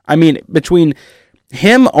blame him. I mean, between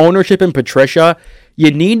him, ownership, and Patricia, you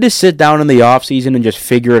need to sit down in the offseason and just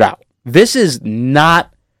figure it out. This is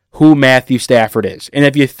not who Matthew Stafford is. And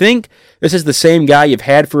if you think this is the same guy you've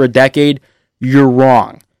had for a decade, you're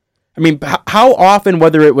wrong. I mean, how often,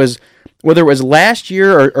 whether it was last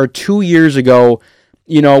year or 2 years ago,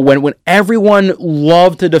 when everyone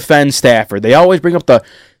loved to defend Stafford, they always bring up the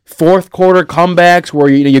fourth quarter comebacks where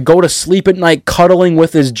you go to sleep at night cuddling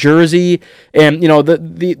with his jersey, and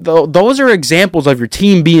those are examples of your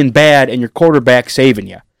team being bad and your quarterback saving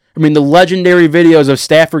you. I mean, the legendary videos of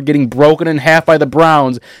Stafford getting broken in half by the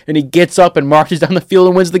Browns, and he gets up and marches down the field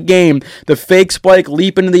and wins the game. The fake spike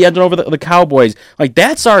leap into the end over the Cowboys. Like,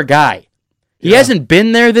 that's our guy. He hasn't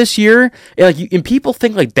been there this year, and people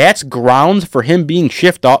think like that's grounds for him being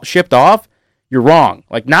shipped off. You're wrong.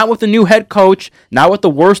 Like, not with the new head coach, not with the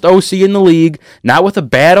worst OC in the league, not with a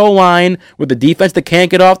bad O-line, with the defense that can't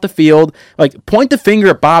get off the field. Like, point the finger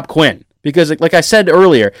at Bob Quinn. Because, like I said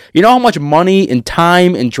earlier, you know how much money and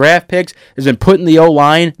time and draft picks has been put in the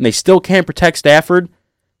O-line, and they still can't protect Stafford?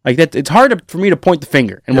 Like that, it's hard for me to point the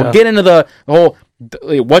finger, and Yeah. we'll get into the whole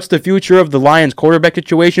what's the future of the Lions quarterback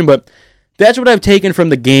situation. But that's what I've taken from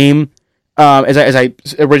the game. As I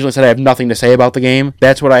originally said, I have nothing to say about the game.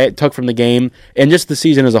 That's what I took from the game and just the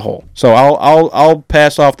season as a whole. So I'll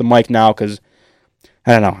pass off the mic now because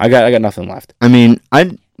I don't know. I got nothing left. I mean,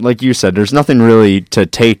 like you said, there's nothing really to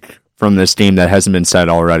take from this team that hasn't been said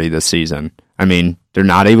already this season. I mean, they're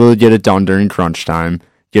not able to get it done during crunch time.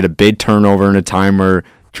 Get a big turnover in a time where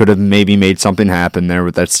could have maybe made something happen there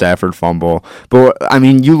with that Stafford fumble. But, I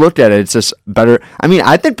mean, you looked at it, it's just better. I mean,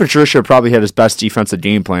 I think Patricia probably had his best defensive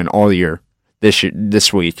game plan all year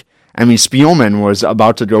this week. I mean, Spielman was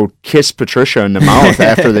about to go kiss Patricia in the mouth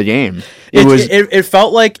after the game. It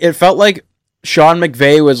felt like Sean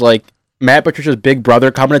McVay was like Matt Patricia's big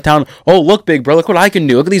brother coming to town. Oh, look, big brother, look what I can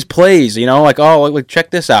do. Look at these plays, like, oh, like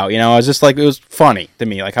check this out. It was just like, it was funny to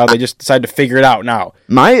me, like how they just decided to figure it out now.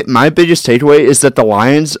 My biggest takeaway is that the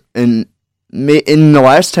Lions in the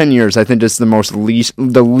last 10 years, I think it's the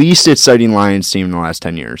least exciting Lions team in the last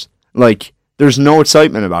 10 years. Like, there's no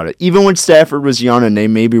excitement about it. Even when Stafford was young and they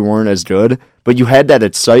maybe weren't as good, but you had that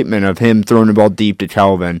excitement of him throwing the ball deep to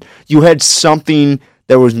Calvin. You had something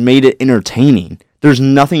that made it entertaining. There's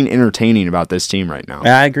nothing entertaining about this team right now.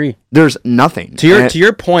 I agree. There's nothing. To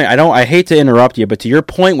your point, I hate to interrupt you, but to your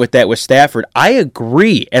point with Stafford, I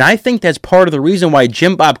agree, and I think that's part of the reason why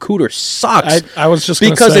Jim Bob Cooter sucks. I was just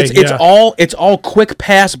because gonna say, it's all quick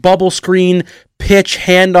pass, bubble screen, pitch,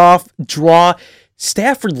 handoff, draw.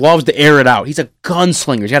 Stafford loves to air it out. He's a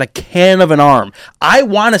gunslinger. He's got a cannon of an arm. I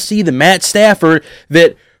want to see the Matt Stafford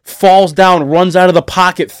that falls down, runs out of the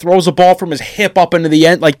pocket, throws a ball from his hip up into the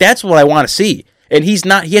end. Like, that's what I want to see. And he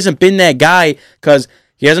hasn't been that guy because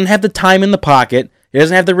he doesn't have the time in the pocket. He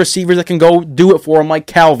doesn't have the receivers that can go do it for him like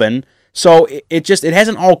Calvin. So it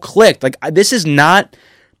hasn't all clicked. Like, this is not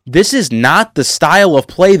the style of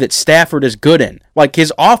play that Stafford is good in. Like,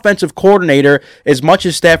 his offensive coordinator, as much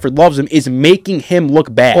as Stafford loves him, is making him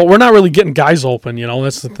look bad. Well, we're not really getting guys open,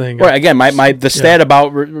 that's the thing. Right, again, the stat about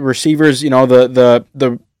receivers, how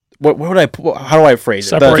do I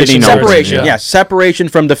phrase it? Separation. Yeah, separation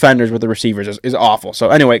from defenders with the receivers is awful. So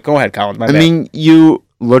anyway, go ahead, Colin. I mean, you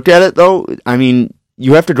look at it though. I mean,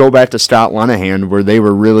 you have to go back to Scott Linehan where they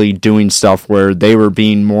were really doing stuff where they were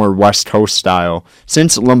being more West Coast style.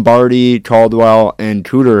 Since Lombardi, Caldwell, and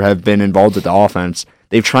Cooter have been involved with the offense,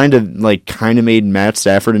 they've tried to kind of made Matt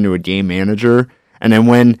Stafford into a game manager. And then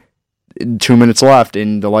when 2 minutes left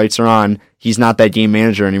and the lights are on, he's not that game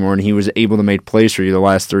manager anymore, and he was able to make plays for you the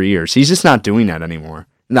last 3 years. He's just not doing that anymore.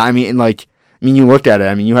 I mean, you look at it.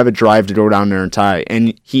 I mean, you have a drive to go down there and tie,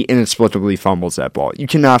 and he inexplicably fumbles that ball. You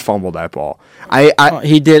cannot fumble that ball.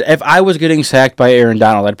 He did. If I was getting sacked by Aaron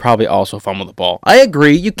Donald, I'd probably also fumble the ball. I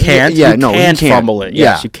agree. You can't. You can't fumble it.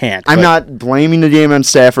 Yes, you can't. I'm not blaming the game on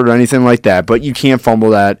Stafford or anything like that, but you can't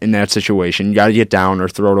fumble that in that situation. You got to get down or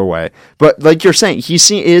throw it away. But like you're saying,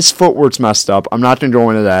 his footwork's messed up. I'm not going to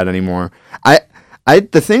go into that anymore.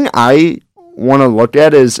 The thing I want to look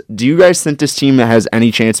at is, do you guys think this team has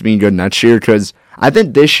any chance of being good next year? Because I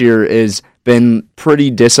think this year has been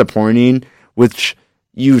pretty disappointing, which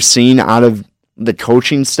you've seen out of the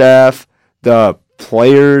coaching staff, the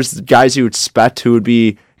players, the guys you expect who would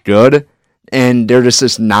be good, and they're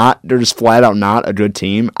just flat out not a good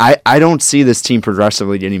team. I don't see this team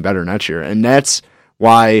progressively getting better next year, and that's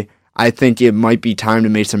why I think it might be time to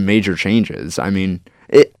make some major changes. I mean,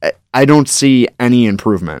 I don't see any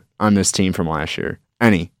improvement on this team from last year.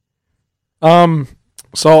 Any.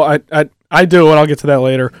 So I do, and I'll get to that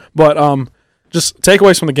later. But just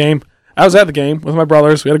takeaways from the game. I was at the game with my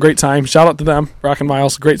brothers. We had a great time. Shout out to them. Rock and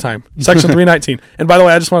Miles, great time. Section 319. And by the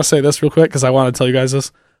way, I just want to say this real quick because I want to tell you guys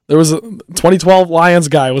this. There was a 2012 Lions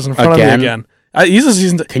guy was in front of me again. He's a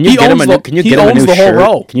season. Can you get him a new shirt?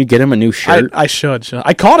 Row. Can you get him a new shirt? I should.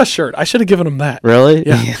 I caught a shirt. I should have given him that. Really?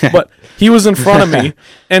 Yeah. But he was in front of me,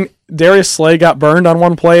 and Darius Slay got burned on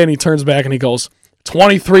one play, and he turns back and he goes,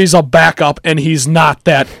 23's a backup, and he's not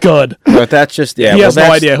that good. But that's just, yeah. He has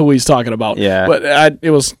no idea who he's talking about. Yeah. But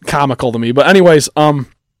it was comical to me. But anyways,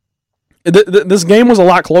 this game was a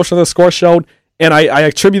lot closer than the score showed, and I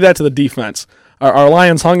attribute that to the defense. Our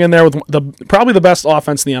Lions hung in there with probably the best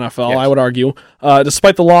offense in the NFL, yes. I would argue.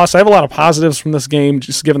 Despite the loss, I have a lot of positives from this game,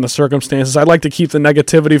 just given the circumstances. I'd like to keep the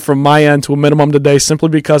negativity from my end to a minimum today, simply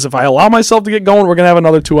because if I allow myself to get going, we're going to have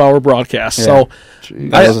another 2-hour broadcast. Yeah. So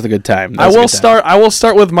that was a good time. I will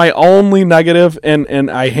start with my only negative, and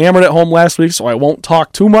I hammered it home last week, so I won't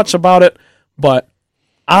talk too much about it. But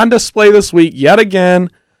on display this week, yet again,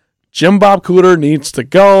 Jim Bob Cooter needs to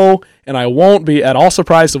go, and I won't be at all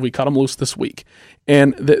surprised if we cut him loose this week.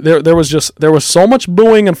 And there was so much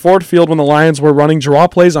booing in Ford Field when the Lions were running draw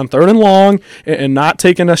plays on 3rd and long and not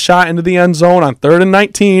taking a shot into the end zone on 3rd and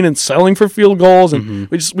 19 and settling for field goals. And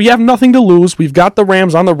we have nothing to lose. We've got the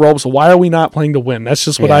Rams on the ropes. So why are we not playing to win? That's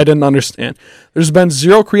just what I didn't understand. There's been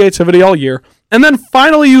zero creativity all year. And then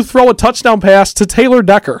finally you throw a touchdown pass to Taylor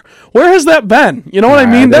Decker. Where has that been? You know what I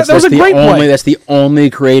mean? That was a great play. That's the only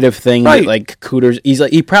creative thing that, like, Cooter's.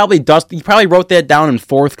 He probably wrote that down in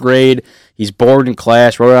 4th grade. He's bored in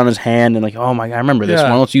class, wrote it on his hand, and like, oh my God, I remember this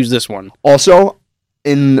one. Let's use this one. Also,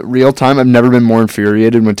 in real time, I've never been more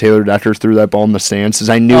infuriated when Taylor Decker threw that ball in the stands, because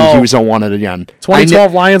I knew he was going to want it again.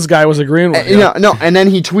 2012 Lions guy was agreeing with you. No, and then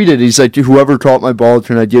he tweeted, he's like, whoever caught my ball,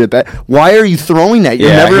 trying to get it back. Why are you throwing that?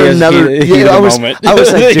 I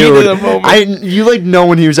was like, dude, you like know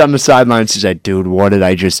when he was on the sidelines, he's like, dude, what did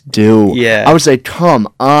I just do? Yeah. I was like,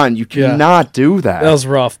 come on, you cannot do that. That was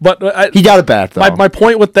rough. But he got it back, though. My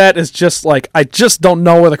point with that is just like, I just don't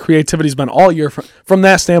know where the creativity's been all year from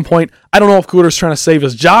that standpoint. I don't know if Cooter's trying to save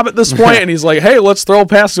his job at this point, and he's like, hey, let's throw a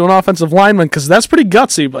pass to an offensive lineman, because that's pretty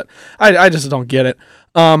gutsy, but I just don't get it.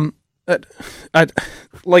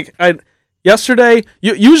 Yesterday,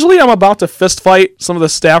 usually I'm about to fist fight some of the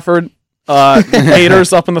Stafford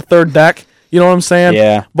haters up in the 3rd deck. You know what I'm saying?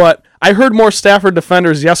 Yeah. But I heard more Stafford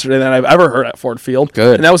defenders yesterday than I've ever heard at Ford Field.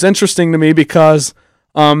 Good. And that was interesting to me because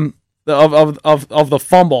of the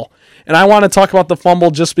fumble. And I want to talk about the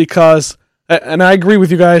fumble just because, and I agree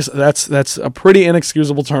with you guys, that's a pretty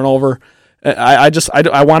inexcusable turnover. I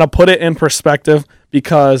want to put it in perspective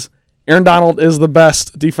because Aaron Donald is the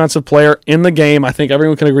best defensive player in the game. I think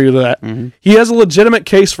everyone can agree with that. Mm-hmm. He has a legitimate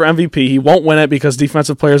case for MVP. He won't win it because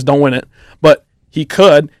defensive players don't win it, but he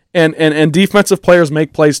could. And defensive players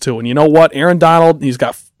make plays too. And you know what? Aaron Donald, he's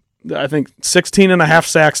got, I think, 16 and a half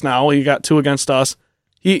sacks now. He got 2 against us.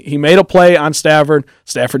 He made a play on Stafford.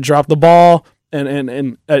 Stafford dropped the ball.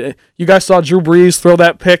 And you guys saw Drew Brees throw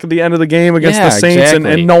that pick at the end of the game against the Saints,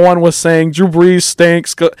 exactly. and no one was saying Drew Brees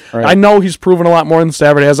stinks. Right. I know he's proven a lot more than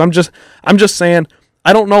Stafford has. I'm just saying,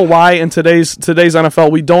 I don't know why in today's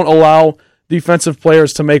NFL we don't allow defensive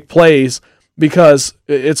players to make plays, because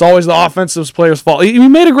it's always the offensive player's fault. He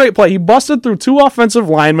made a great play. He busted through 2 offensive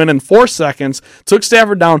linemen in 4 seconds, took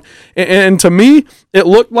Stafford down, and to me, it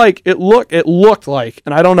looked like,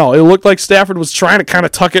 and I don't know, it looked like Stafford was trying to kind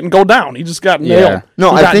of tuck it and go down. He just got nailed. Yeah.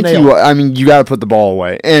 No, I think you got to put the ball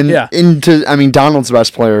away. And Donald's the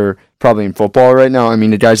best player probably in football right now. I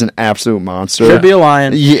mean, the guy's an absolute monster. Should be a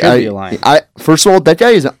Lion. Should be a Lion. First of all, that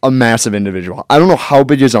guy is a massive individual. I don't know how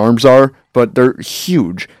big his arms are, but they're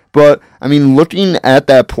huge. But, I mean, looking at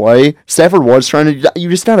that play, Stafford was trying to... You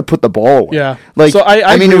just got to put the ball away. Yeah. Like, so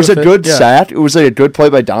I mean, it was a good sack. It was like a good play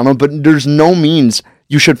by Donald, but there's no means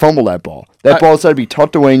you should fumble that ball. That ball's got to be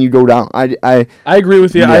tucked away and you go down. I agree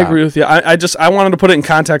with you. Yeah. I agree with you. I wanted to put it in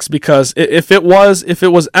context because if it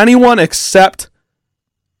was anyone except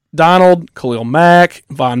Donald, Khalil Mack,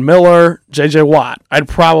 Von Miller, J.J. Watt, I'd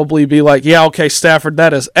probably be like, yeah, okay, Stafford,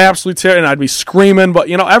 that is absolutely terrible, and I'd be screaming, but,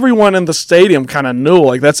 everyone in the stadium kind of knew,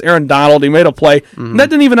 like, that's Aaron Donald, he made a play, and that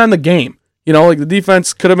didn't even end the game. Like, the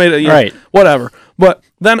defense could have made it, right, whatever. But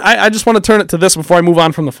then I just want to turn it to this before I move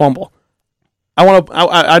on from the fumble.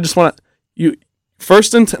 I just want to,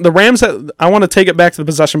 first and the Rams, I want to take it back to the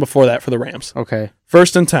possession before that for the Rams. Okay.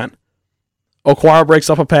 1st and 10. Okwara breaks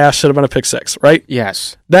up a pass, should have been a pick 6, right?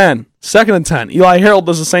 Yes. Then, 2nd and 10. Eli Harold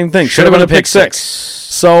does the same thing. Should have been a pick 6.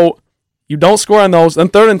 So, you don't score on those. Then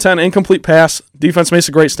 3rd and 10, incomplete pass. Defense makes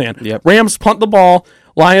a great stand. Yep. Rams punt the ball.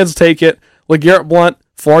 Lions take it. LeGarrette Blount,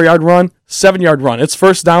 4-yard run, 7-yard run. It's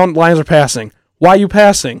first down. Lions are passing. Why are you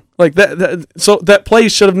passing? Like so that play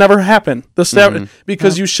should have never happened.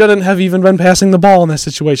 Because you shouldn't have even been passing the ball in that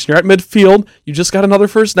situation. You're at midfield. You just got another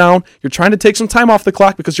first down. You're trying to take some time off the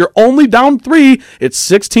clock because you're only down 3. It's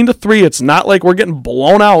 16-3. It's not like we're getting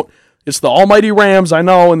blown out. It's the almighty Rams. I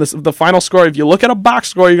know. And the final score, if you look at a box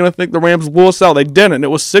score, you're going to think the Rams blew us out. They didn't. It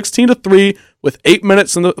was 16-3 with 8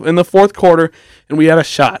 minutes in the 4th quarter, and we had a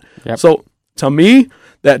shot. Yep. So to me,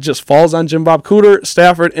 that just falls on Jim Bob Cooter.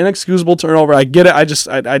 Stafford, inexcusable turnover. I get it.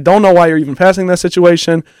 I don't know why you're even passing that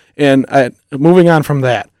situation. And moving on from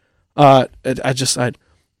that, I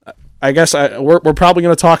guess we're probably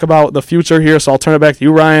going to talk about the future here, so I'll turn it back to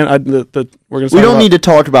you, Ryan. We don't need to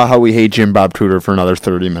talk about how we hate Jim Bob Cooter for another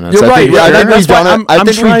 30 minutes. You're right. I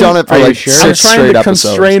think we've done it for like 6 straight episodes. I'm trying to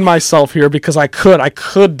constrain myself here because I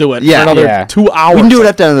could do it for another 2 hours. We can do it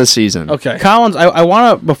at the end of the season. Okay. Collins, I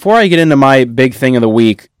want to, before I get into my big thing of the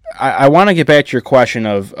week, I want to get back to your question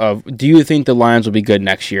of do you think the Lions will be good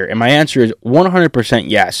next year? And my answer is 100%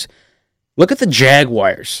 yes. Look at the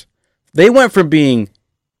Jaguars. They went from being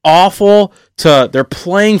awful to they're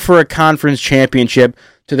playing for a conference championship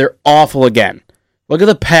to they're awful again. Look at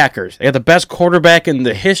the Packers. They got the best quarterback in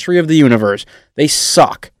the history of the universe. They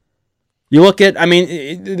suck. You look at,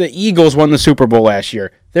 the Eagles won the Super Bowl last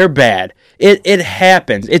year. They're bad. It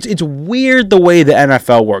happens. It's weird the way the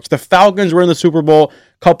NFL works. The Falcons were in the Super Bowl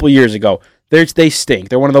a couple years ago. They stink.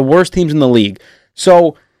 They're one of the worst teams in the league.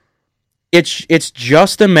 So it's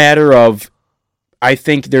just a matter of, I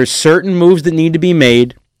think there's certain moves that need to be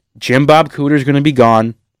made. Jim Bob Cooter's going to be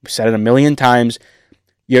gone. We've said it a million times.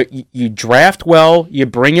 You draft well, you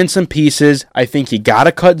bring in some pieces. I think you got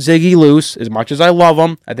to cut Ziggy loose. As much as I love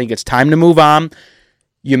him, I think it's time to move on.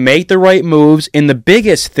 You make the right moves, and the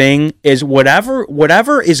biggest thing is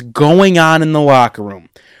whatever is going on in the locker room.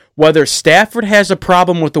 Whether Stafford has a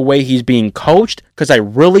problem with the way he's being coached, because I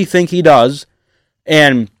really think he does,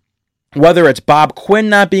 and whether it's Bob Quinn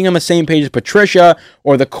not being on the same page as Patricia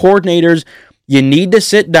or the coordinators, you need to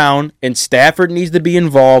sit down, and Stafford needs to be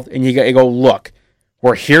involved, and you go, look,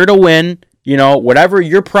 we're here to win. Whatever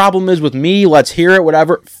your problem is with me, let's hear it,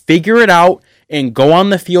 whatever. Figure it out and go on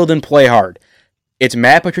the field and play hard. It's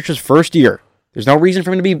Matt Patricia's first year. There's no reason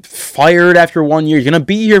for him to be fired after 1 year. He's going to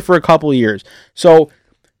be here for a couple of years. So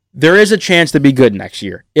there is a chance to be good next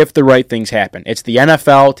year if the right things happen. It's the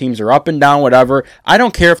NFL. Teams are up and down, whatever. I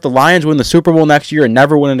don't care if the Lions win the Super Bowl next year and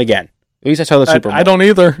never win it again. At least that's how the Super Bowl. I don't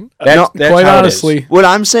either. That's quite honestly. What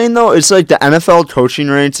I'm saying, though, it's like the NFL coaching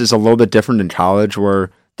rates is a little bit different than college,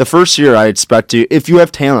 where the first year I expect you, if you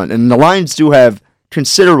have talent, and the Lions do have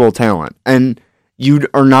considerable talent, and you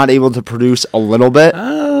are not able to produce a little bit,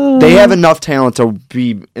 they have enough talent to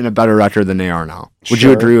be in a better record than they are now. Would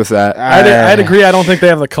you agree with that? I'd agree. I don't think they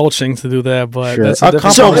have the coaching to do that, but that's a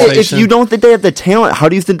different conversation. So if you don't think they have the talent, how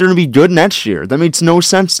do you think they're going to be good next year? That makes no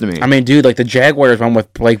sense to me. Dude, like the Jaguars went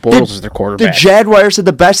with Blake Bortles as their quarterback. The Jaguars had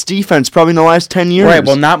the best defense probably in the last 10 years. Right,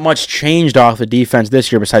 well, not much changed off the defense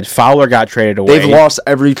this year besides Fowler got traded away. They've lost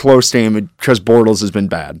every close game because Bortles has been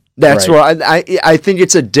bad. That's right. where I think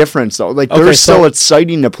it's a difference, though. Like, they're still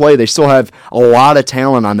exciting to play. They still have a lot of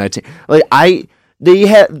talent on that team. Like,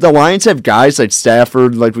 the Lions have guys like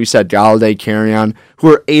Stafford, like we said, Galladay, Carrion,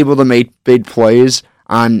 who are able to make big plays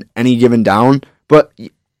on any given down, but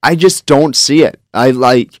I just don't see it.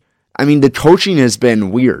 The coaching has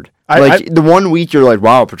been weird. The 1 week you're like,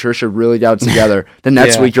 wow, Patricia really got it together. The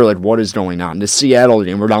next week you're like, what is going on? The Seattle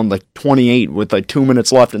game, we're down like 28 with like 2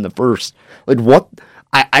 minutes left in the first. Like, what?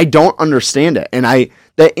 I don't understand it. And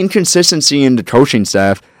that inconsistency in the coaching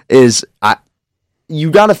staff is... You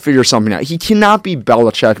got to figure something out. He cannot be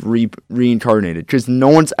Belichick reincarnated because no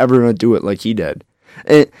one's ever going to do it like he did.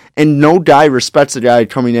 And no guy respects the guy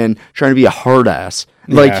coming in trying to be a hard ass.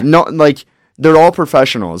 They're all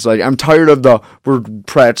professionals. Like, I'm tired of we're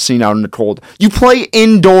practicing out in the cold. You play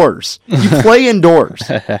indoors.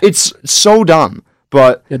 It's so dumb.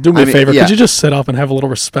 But do me a favor. Could you just sit up and have a little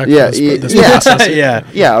respect for this process?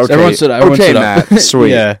 Yeah. Okay. Everyone sit up. Okay, Matt.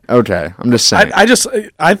 Sweet. Yeah. Okay. I'm just saying.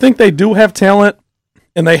 I think they do have talent.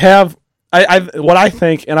 And they have, what I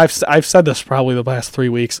think, and I've said this probably the last 3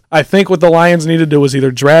 weeks. I think what the Lions need to do is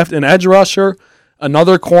either draft an edge rusher,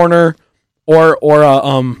 another corner, or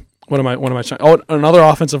another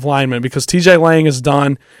offensive lineman, because TJ Lang is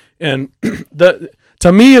done. And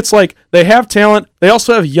to me, it's like they have talent. They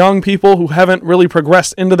also have young people who haven't really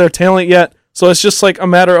progressed into their talent yet. So it's just like a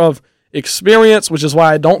matter of experience, which is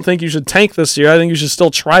why I don't think you should tank this year. I think you should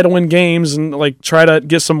still try to win games and like try to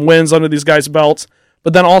get some wins under these guys' belts.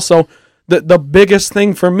 But then also, the biggest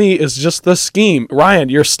thing for me is just the scheme. Ryan,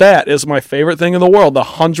 your stat is my favorite thing in the world. The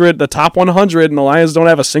top 100, and the Lions don't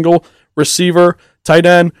have a single receiver, tight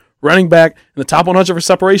end, running back in the top 100 for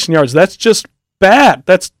separation yards. That's just bad.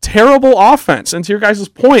 That's terrible offense. And to your guys'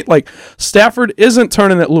 point, like, Stafford isn't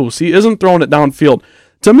turning it loose. He isn't throwing it downfield.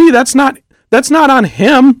 To me, that's not on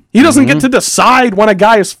him. He doesn't get to decide when a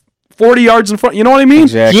guy is 40 yards in front. You know what I mean?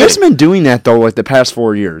 Exactly. He hasn't been doing that though, like the past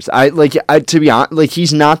 4 years. To be honest, like,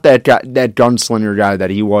 he's not that guy, that gunslinger guy that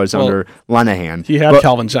he was under Linehan. He had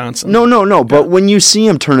Calvin Johnson. No. But when you see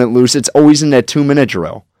him turn it loose, it's always in that 2-minute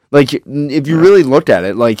drill. Like, if you really looked at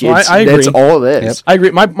it, like, that's all it is. Yep. I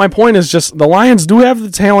agree. My point is just the Lions do have the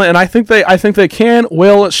talent, and I think they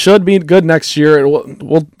should be good next year.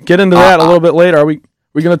 We'll get into that a little bit later. Are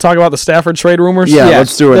we going to talk about the Stafford trade rumors? Yeah,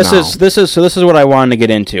 let's do it now. This is what I wanted to get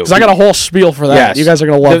into. Because I got a whole spiel for that. Yes. You guys are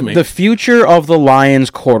going to love me. The future of the Lions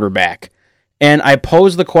quarterback. And I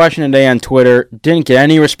posed the question today on Twitter, didn't get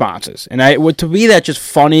any responses. And to me, that's just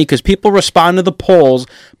funny because people respond to the polls,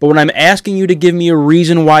 but when I'm asking you to give me a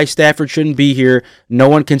reason why Stafford shouldn't be here, no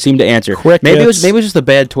one can seem to answer. Maybe it was just a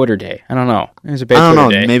bad Twitter day. I don't know. It was a bad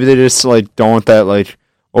Twitter day. Maybe they just don't want that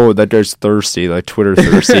oh, that guy's thirsty, like Twitter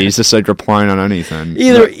thirsty. He's just like replying on anything.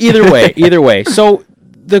 Either way. So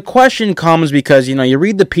the question comes because, you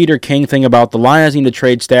read the Peter King thing about the Lions need to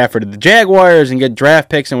trade Stafford to the Jaguars and get draft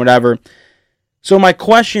picks and whatever. So my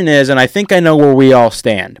question is, and I think I know where we all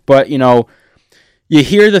stand, but, you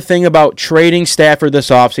hear the thing about trading Stafford this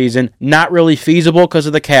offseason, not really feasible because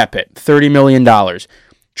of the cap hit, $30 million.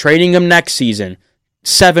 Trading him next season,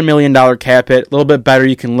 $7 million cap hit, a little bit better,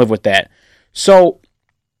 you can live with that. So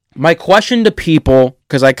my question to people,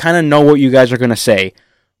 because I kind of know what you guys are going to say,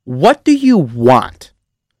 what do you want?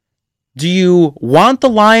 Do you want the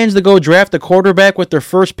Lions to go draft a quarterback with their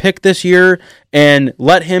first pick this year and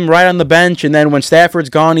let him ride on the bench, and then when Stafford's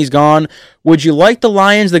gone, he's gone? Would you like the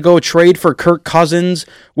Lions to go trade for Kirk Cousins?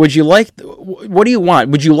 What do you want?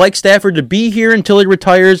 Would you like Stafford to be here until he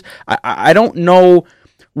retires? I don't know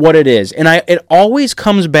what it is. And it always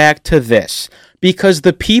comes back to this, because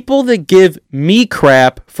the people that give me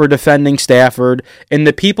crap for defending Stafford and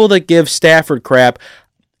the people that give Stafford crap,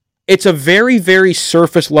 it's a very, very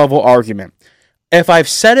surface level argument. If I've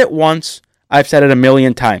said it once, I've said it a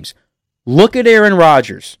million times. Look at Aaron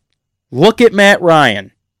Rodgers. Look at Matt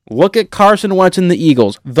Ryan. Look at Carson Wentz and the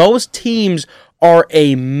Eagles. Those teams are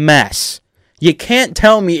a mess. You can't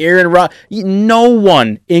tell me no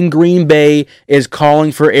one in Green Bay is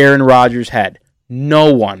calling for Aaron Rodgers' head.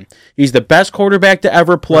 No one. He's the best quarterback to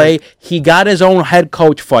ever play. Right. He got his own head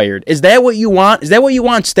coach fired. Is that what you want? Is that what you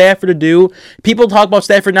want Stafford to do? People talk about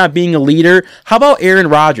Stafford not being a leader. How about Aaron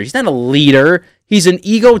Rodgers? He's not a leader. He's an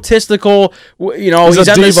egotistical, he's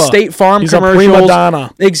on the State Farm commercials. He's a prima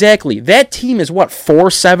donna. Exactly. That team is what,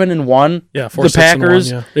 4-7-1? Yeah, 4-6-1. The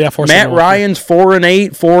Packers. Yeah, 4-7-1. Matt Ryan's 4-8,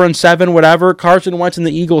 4-7, whatever. Carson Wentz and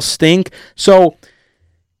the Eagles stink. So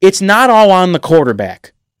it's not all on the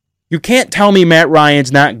quarterback. You can't tell me Matt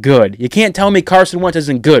Ryan's not good. You can't tell me Carson Wentz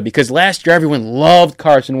isn't good, because last year everyone loved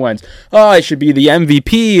Carson Wentz. Oh, it should be the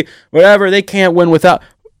MVP, whatever. They can't win without.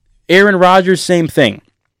 Aaron Rodgers, same thing.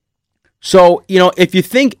 So, if you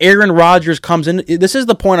think Aaron Rodgers comes in, this is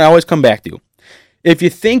the point I always come back to. If you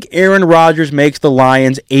think Aaron Rodgers makes the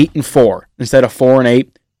Lions 8-4 instead of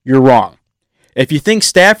 4-8, you're wrong. If you think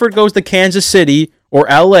Stafford goes to Kansas City or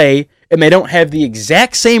LA and they don't have the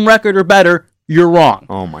exact same record or better, you're wrong.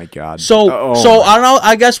 Oh my God. So I don't know.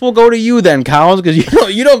 I guess we'll go to you then, Collins, because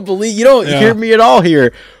you don't hear me at all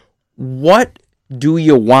here. What do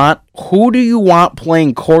you want? Who do you want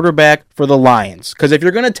playing quarterback for the Lions? Because if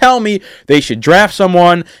you're going to tell me they should draft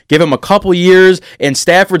someone, give him a couple years, and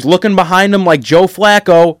Stafford's looking behind him like Joe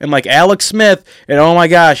Flacco and like Alex Smith, and oh my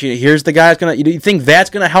gosh, here's the guy that's going to. You think that's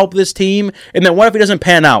going to help this team? And then what if he doesn't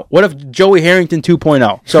pan out? What if Joey Harrington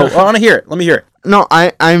 2.0? So I want to hear it. Let me hear it. No,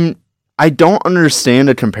 I don't understand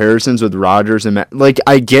the comparisons with Rodgers and Matt. Like,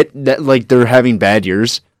 I get that, like, they're having bad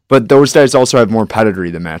years, but those guys also have more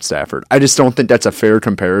pedigree than Matt Stafford. I just don't think that's a fair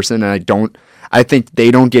comparison, and I think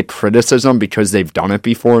they don't get criticism because they've done it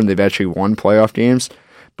before and they've actually won playoff games.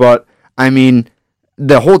 But, I mean,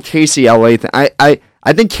 the whole KC LA thing,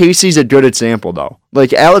 I think Casey's a good example, though.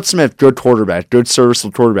 Like, Alex Smith, good quarterback, good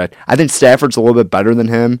serviceable quarterback. I think Stafford's a little bit better than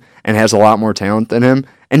him and has a lot more talent than him,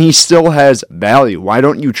 and he still has value. Why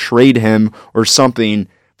don't you trade him or something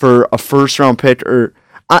for a first-round pick? Or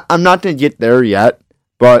I'm not going to get there yet,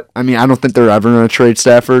 but, I mean, I don't think they're ever going to trade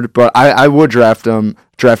Stafford, but I would draft a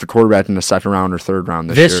quarterback in the second round or third round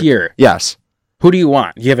this year. Yes. Who do you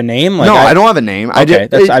want? Do you have a name? No, I don't have a name. Okay,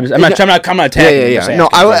 I'm not attacking. Yeah. No,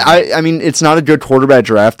 I mean, it's not a good quarterback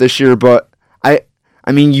draft this year, but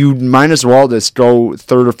I mean, you might as well just go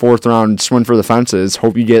third or fourth round, swing for the fences,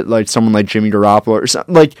 hope you get like someone like Jimmy Garoppolo or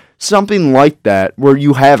something like that, where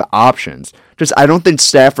you have options. Just, I don't think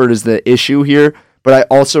Stafford is the issue here, but I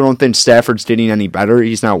also don't think Stafford's getting any better.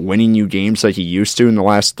 He's not winning you games like he used to in the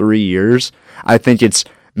last 3 years. I think it's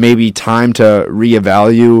maybe time to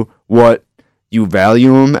reevaluate what you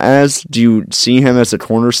value him as. Do you see him as a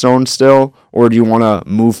cornerstone still, or do you want to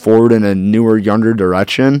move forward in a newer, younger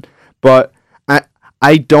direction? But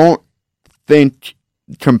I don't think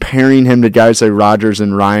comparing him to guys like Rodgers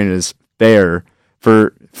and Ryan is fair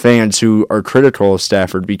for fans who are critical of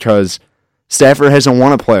Stafford, because Stafford hasn't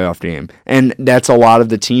won a playoff game, and that's a lot of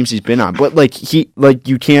the teams he's been on. But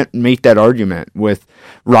you can't make that argument with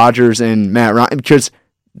Rodgers and Matt Ryan, because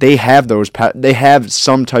they have they have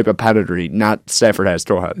some type of pedigree. Not Stafford has.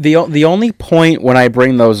 Go ahead. The only point when I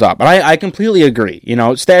bring those up, and I completely agree.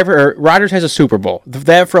 Stafford or Rodgers has a Super Bowl.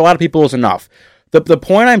 That for a lot of people is enough. The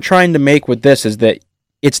point I'm trying to make with this is that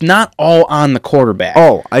it's not all on the quarterback.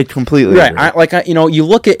 Oh, I completely agree. You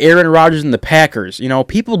look at Aaron Rodgers and the Packers.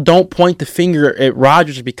 People don't point the finger at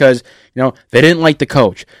Rodgers because they didn't like the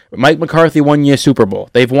coach. Mike McCarthy won you a Super Bowl.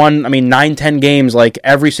 They've won 9-10 games like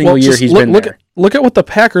every single year he's been there. Look at what the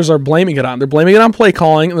Packers are blaming it on. They're blaming it on play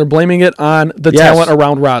calling, and they're blaming it on the talent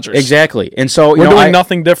around Rodgers. Exactly. And so we're doing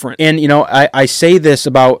nothing different. And I say this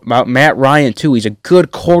about Matt Ryan too. He's a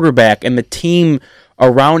good quarterback, and the team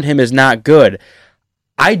around him is not good.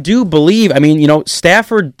 I do believe,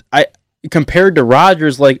 Stafford, compared to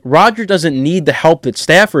Rodgers, Rodgers doesn't need the help that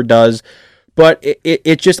Stafford does, but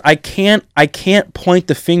it just, I can't point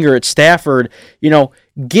the finger at Stafford.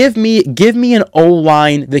 Give me an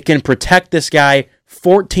O-line that can protect this guy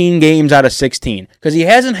 14 games out of 16, because he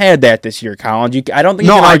hasn't had that this year, Colin. I don't think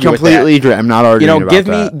you can argue with that. No, I completely agree. I'm not arguing about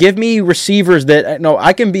that. Give me receivers that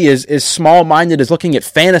I can be as small-minded as looking at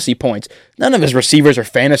fantasy points. None of his receivers are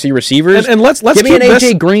fantasy receivers. And let's give me an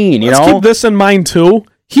AJ Green. Let's keep this in mind too.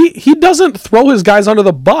 He doesn't throw his guys under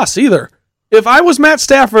the bus either. If I was Matt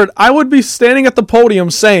Stafford, I would be standing at the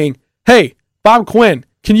podium saying, "Hey, Bob Quinn,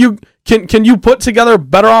 can you put together a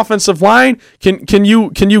better offensive line? Can you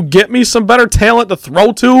get me some better talent to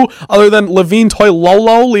throw to other than Levine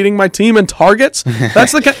Toilolo leading my team in targets?"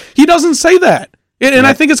 That's he doesn't say that, and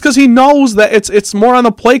I think it's because he knows that it's more on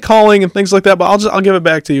the play calling and things like that. But I'll give it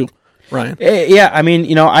back to you, Ryan. Yeah,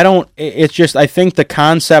 I don't. It's just I think the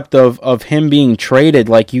concept of him being traded,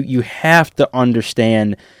 you have to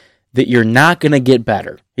understand that you're not going to get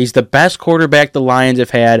better. He's the best quarterback the Lions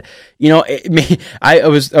have had. I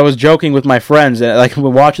was joking with my friends, like we're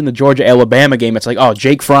watching the Georgia-Alabama game. It's like, oh,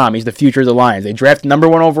 Jake Fromm, he's the future of the Lions. They draft number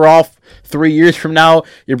 1 overall 3 years from now.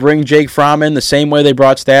 You bring Jake Fromm in the same way they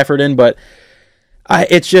brought Stafford in, but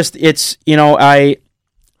again,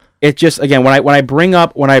 when I bring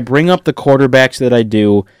up the quarterbacks that I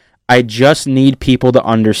do, I just need people to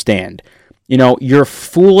understand. You're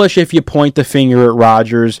foolish if you point the finger at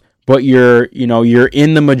Rodgers, but you're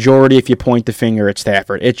in the majority if you point the finger at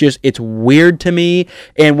Stafford. It's weird to me.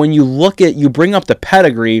 And when you bring up the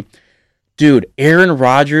pedigree, dude, Aaron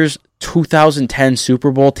Rodgers' 2010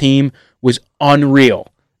 Super Bowl team was unreal.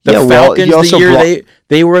 The Falcons,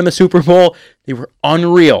 they were in the Super Bowl, they were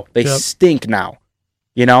unreal. They stink now.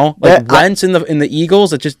 Wentz in the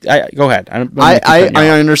Eagles. It just go ahead. I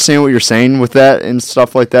understand what you're saying with that and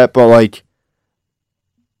stuff like that, but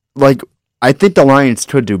I think the Lions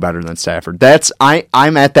could do better than Stafford.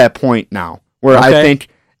 I'm at that point now where I think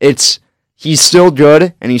he's still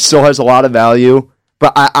good and he still has a lot of value,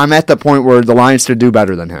 but I'm at the point where the Lions could do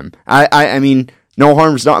better than him. I mean, no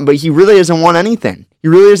harm's done, but he really hasn't won anything. He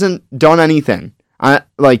really hasn't done anything.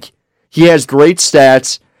 He has great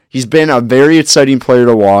stats. He's been a very exciting player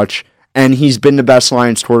to watch, and he's been the best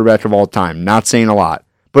Lions quarterback of all time. Not saying a lot.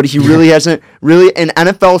 But he really hasn't, in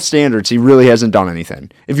NFL standards, he really hasn't done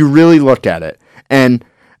anything, if you really look at it. And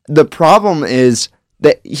the problem is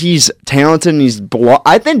that he's talented and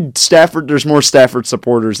I think there's more Stafford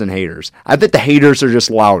supporters than haters. I think the haters are just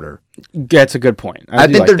louder. That's a good point. I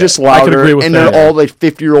think they're just louder, and they're all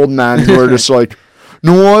 50-year-old men who are just like,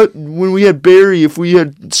 you know what? When we had Barry, if we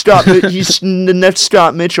had Scott, he's the next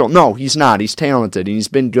Scott Mitchell. No, he's not. He's talented, and he's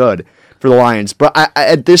been good for the Lions. But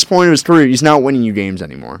at this point of his career, he's not winning you games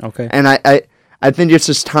anymore. Okay. And I think it's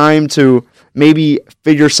just time to maybe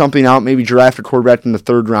figure something out, maybe draft a quarterback in the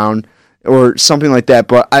 3rd round or something like that.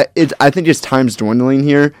 But I think his time's dwindling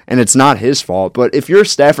here, and it's not his fault. But if you're a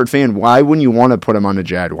Stafford fan, why wouldn't you want to put him on the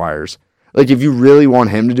Jaguars? If you really want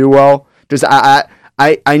him to do well, just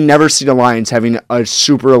I never see the Lions having a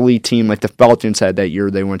super elite team like the Falcons had that year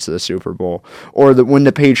they went to the Super Bowl, or when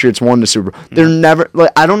the Patriots won the Super Bowl. They're never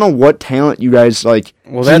I don't know what talent you guys like.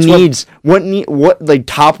 Well, he needs what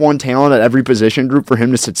top 1 talent at every position group for him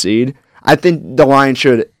to succeed. I think the Lions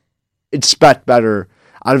should expect better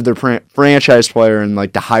out of their franchise player and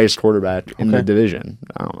the highest quarterback in the division.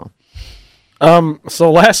 I don't know.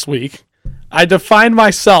 So last week, I defined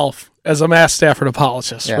myself as a Matt Stafford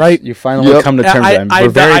apologist, right? You finally come to terms with that. We're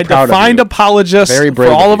very proud of you. I defined apologist for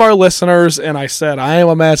all of our listeners, and I said, I am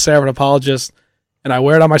a Matt Stafford apologist, and I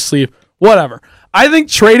wear it on my sleeve. Whatever. I think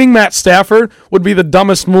trading Matt Stafford would be the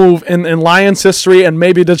dumbest move in Lions history and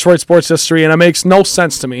maybe Detroit sports history, and it makes no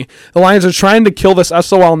sense to me. The Lions are trying to kill this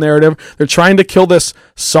SOL narrative. They're trying to kill this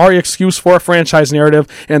sorry excuse for a franchise narrative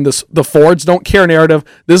and the Fords don't care narrative.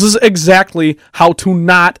 This is exactly how to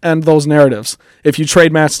not end those narratives if you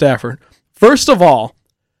trade Matt Stafford. First of all,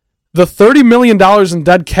 the $30 million in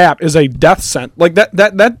dead cap is a death sentence.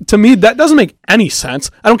 That to me, that doesn't make any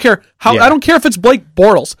sense. I don't care how. Yeah. I don't care if it's Blake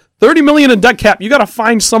Bortles. $30 million in dead cap. You got to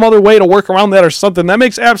find some other way to work around that or something. That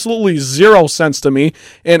makes absolutely zero sense to me.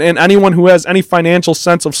 And anyone who has any financial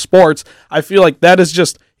sense of sports, I feel like that is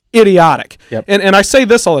just idiotic. Yep. And I say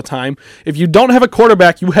this all the time. If you don't have a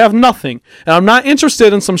quarterback, you have nothing. And I'm not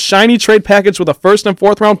interested in some shiny trade package with a first and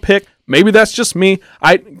fourth round pick. Maybe that's just me.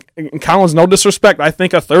 Collins, no disrespect. I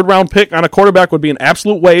think a third-round pick on a quarterback would be an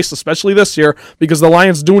absolute waste, especially this year, because the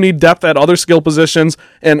Lions do need depth at other skill positions,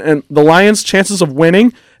 and the Lions' chances of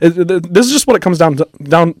winning, this is just what it comes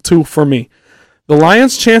down to for me. The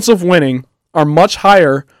Lions' chance of winning are much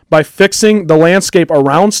higher by fixing the landscape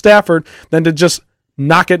around Stafford than to just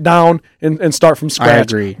knock it down and start from scratch. I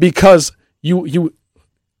agree. Because you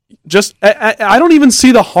just I don't even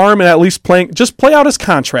see the harm in at least playing. Just play out his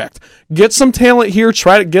contract. Get some talent here.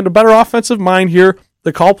 Try to get a better offensive mind here.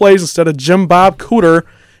 The call plays instead of Jim Bob Cooter.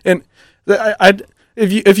 And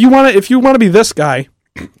if you want to be this guy,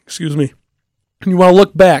 excuse me, and you want to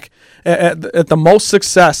look back at the most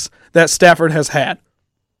success that Stafford has had.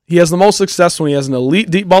 He has the most success when he has an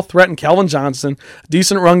elite deep ball threat in Calvin Johnson,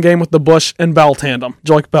 decent run game with the Bush and Bell tandem,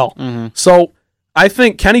 Joik Bell. Mm-hmm. So I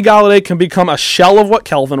think Kenny Golladay can become a shell of what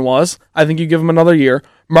Kelvin was. I think you give him another year.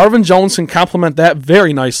 Marvin Jones can complement that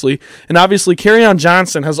very nicely. And obviously, Kerryon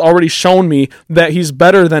Johnson has already shown me that he's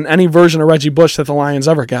better than any version of Reggie Bush that the Lions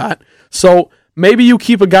ever got. So maybe you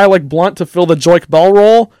keep a guy like Blunt to fill the Joik Bell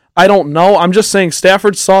role. I don't know. I'm just saying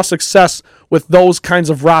Stafford saw success with those kinds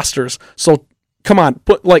of rosters. So come on,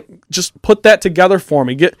 just put that together for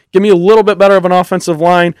me. Give me a little bit better of an offensive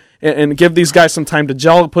line and give these guys some time to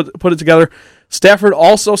gel, put it together. Stafford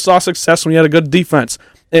also saw success when he had a good defense.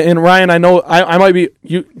 And Ryan, I know I might be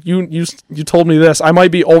you told me this. I might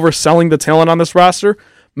be overselling the talent on this roster.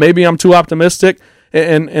 Maybe I'm too optimistic,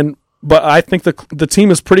 but I think the team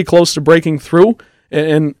is pretty close to breaking through.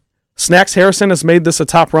 And Snacks Harrison has made this a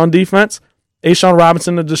top run defense. A'Shawn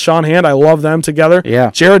Robinson and Deshaun Hand, I love them together.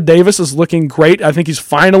 Yeah. Jared Davis is looking great. I think he's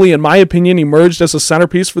finally, in my opinion, emerged as a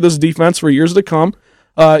centerpiece for this defense for years to come.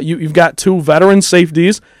 You've got two veteran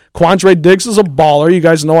safeties. Quandre Diggs is a baller. You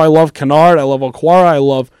guys know I love Kennard. I love Okwara. I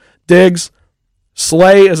love Diggs.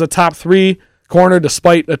 Slay is a top 3 corner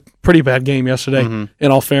despite a pretty bad game yesterday,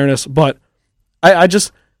 in all fairness. But I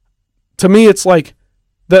just, to me, it's like,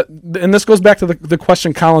 and this goes back to the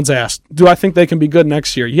question Collins asked. Do I think they can be good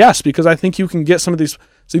next year? Yes, because I think you can get some of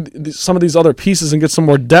these other pieces and get some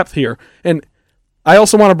more depth here. And I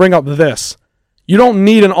also want to bring up this. You don't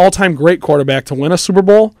need an all-time great quarterback to win a Super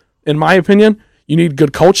Bowl, in my opinion. You need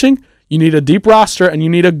good coaching, you need a deep roster, and you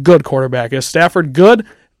need a good quarterback. Is Stafford good?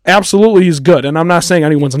 Absolutely, he's good. And I'm not saying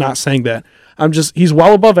anyone's not saying that. He's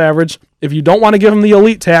well above average. If you don't want to give him the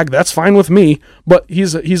elite tag, that's fine with me, but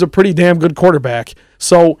he's a pretty damn good quarterback.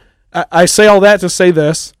 So I say all that to say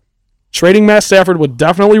this. Trading Matt Stafford would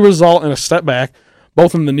definitely result in a step back,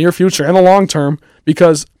 both in the near future and the long term,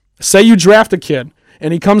 because say you draft a kid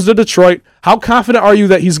and he comes to Detroit, how confident are you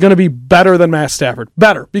that he's going to be better than Matt Stafford?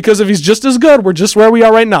 Better. Because if he's just as good, we're just where we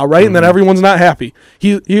are right now, right? And then everyone's not happy.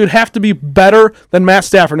 He would have to be better than Matt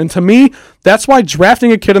Stafford. And to me, that's why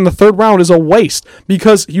drafting a kid in the 3rd round is a waste,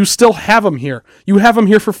 because you still have him here. You have him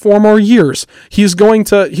here for 4 more years. He's going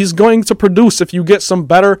to produce if you get some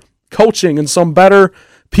better coaching and some better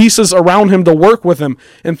pieces around him to work with him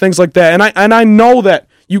and things like that. And I know that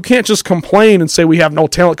you can't just complain and say we have no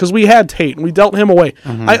talent, because we had Tate and we dealt him away.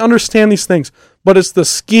 I understand these things, but it's the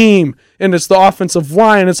scheme and it's the offensive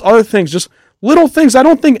line. It's other things, just little things. I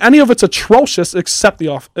don't think any of it's atrocious except the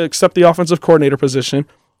offensive coordinator position.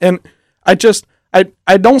 And I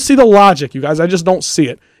don't see the logic, you guys. I just don't see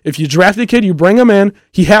it. If you draft a kid, you bring him in.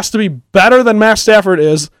 He has to be better than Matt Stafford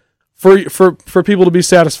is for people to be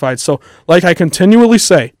satisfied. So, like I continually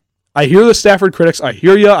say, I hear the Stafford critics. I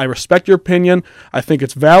hear you. I respect your opinion. I think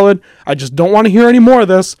it's valid. I just don't want to hear any more of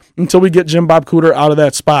this until we get Jim Bob Cooter out of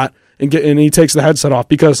that spot and he takes the headset off.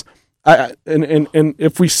 Because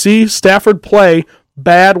if we see Stafford play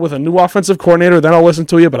bad with a new offensive coordinator, then I'll listen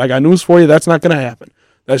to you. But I got news for you. That's not going to happen.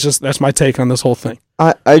 That's my take on this whole thing.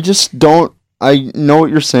 I just don't. I know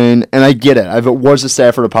what you're saying, and I get it. I was a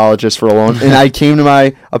Stafford apologist for a long time, and I came to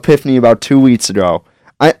my epiphany about 2 weeks ago.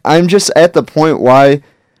 I'm just at the point why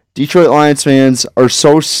Detroit Lions fans are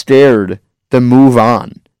so scared to move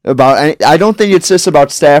on. I don't think it's just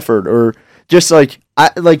about Stafford, or just if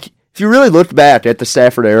you really look back at the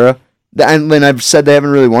Stafford era, and I've said they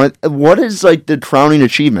haven't really won it, what is the crowning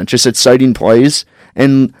achievement? Just exciting plays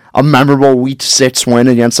and a memorable Week 6 win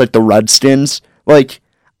against the Redskins.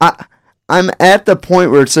 I'm at the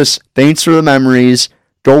point where it's just thanks for the memories,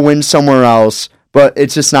 go win somewhere else. But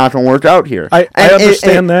it's just not going to work out here. I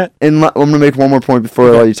understand that. And I'm going to make one more point before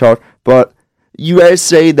I let you talk. But you guys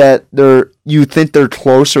say that you think they're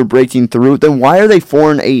close or breaking through, then why are they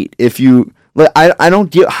 4-8? If you I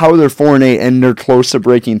don't get how they're 4-8 and they're close to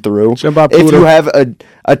breaking through. If you have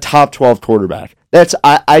a top 12 quarterback,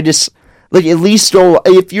 I just like at least go.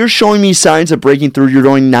 If you're showing me signs of breaking through, you're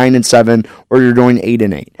going 9-7 or you're going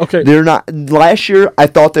 8-8. Okay, they're not. Last year, I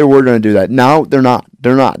thought they were going to do that. Now they're not.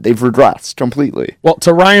 They're not. They've regressed completely. Well,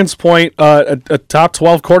 to Ryan's point, a top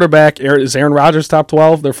 12 quarterback is Aaron Rodgers top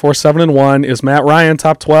 12. They're 4-7-1. Is Matt Ryan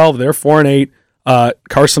top 12? They're 4-8.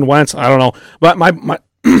 Carson Wentz, I don't know, but my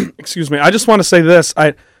excuse me. I just want to say this.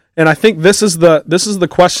 I think this is the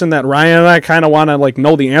question that Ryan and I kind of want to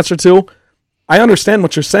know the answer to. I understand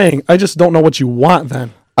what you're saying. I just don't know what you want.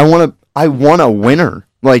 Then I want a winner.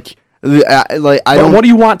 What do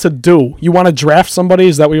you want to do? You want to draft somebody?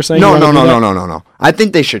 Is that what you're saying? No. I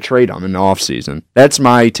think they should trade him in the offseason. That's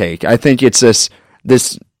my take. I think it's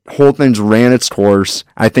this whole thing's ran its course.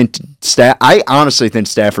 I honestly think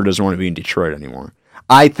Stafford doesn't want to be in Detroit anymore.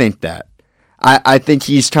 I think that. I think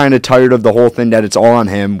he's kind of tired of the whole thing that it's all on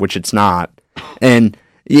him, which it's not. And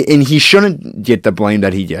he shouldn't get the blame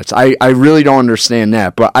that he gets. I really don't understand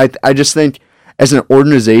that. But I just think as an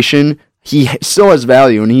organization, he still has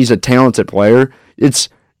value and he's a talented player. It's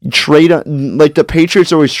the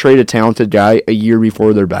Patriots always trade a talented guy a year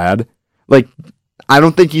before they're bad. I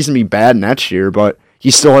don't think he's going to be bad next year, but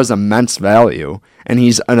he still has immense value. And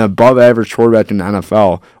he's an above-average quarterback in the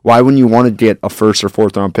NFL. Why wouldn't you want to get a first or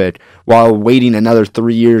fourth round pick while waiting another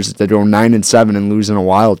 3 years to go 9-7 and losing a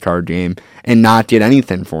wild card game and not get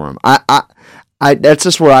anything for him? That's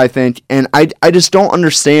just what I think, and I just don't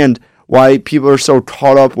understand why people are so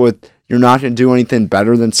caught up with you're not going to do anything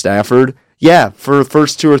better than Stafford. Yeah, for the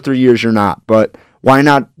first 2 or 3 years you're not, but why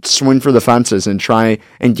not swing for the fences and try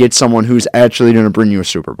and get someone who's actually going to bring you a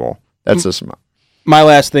Super Bowl? That's just my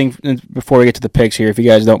last thing before we get to the picks here, if you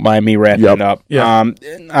guys don't mind me wrapping it up. Yeah.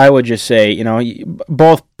 I would just say,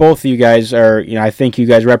 both of you guys are, I think you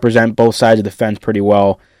guys represent both sides of the fence pretty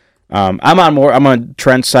well. I'm on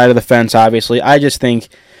Trent's side of the fence, obviously. I just think,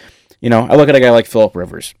 I look at a guy like Phillip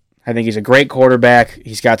Rivers. I think he's a great quarterback.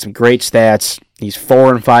 He's got some great stats. He's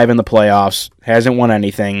 4-5 in the playoffs, hasn't won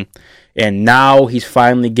anything. And now he's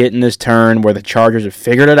finally getting this turn where the Chargers have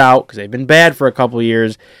figured it out because they've been bad for a couple of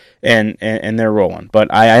years. And they're rolling.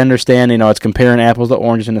 But I understand, it's comparing apples to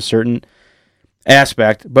oranges in a certain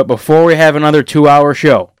aspect. But before we have another 2-hour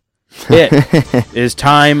show, it is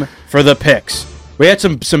time for the picks. We had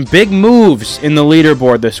some big moves in the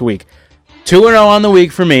leaderboard this week. 2-0 on the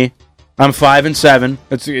week for me. I'm 5-7.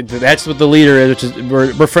 That's what the leader is, which is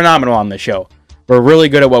we're phenomenal on this show. We're really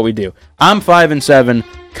good at what we do. I'm 5-7.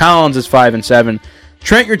 Collins is 5-7.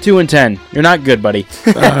 Trent, you're 2-10. You're not good, buddy.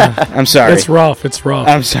 I'm sorry. It's rough.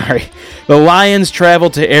 I'm sorry. The Lions travel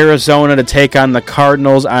to Arizona to take on the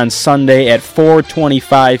Cardinals on Sunday at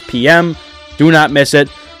 4:25 p.m. Do not miss it.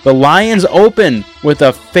 The Lions open with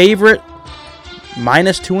a favorite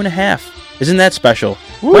 -2.5. Isn't that special?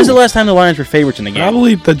 Ooh. When's the last time the Lions were favorites in the game?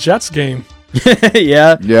 Probably the Jets game.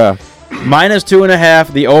 Yeah.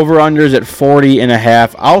 -2.5. The over-unders at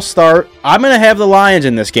 40.5. I'll start. I'm going to have the Lions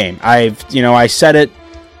in this game. I said it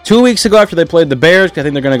 2 weeks ago after they played the Bears because I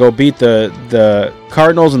think they're going to go beat the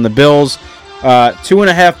Cardinals and the Bills.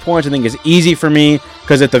 2.5 points I think is easy for me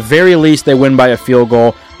because at the very least they win by a field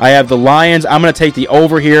goal. I have the Lions. I'm going to take the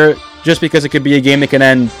over here just because it could be a game that can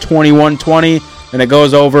end 21-20 and it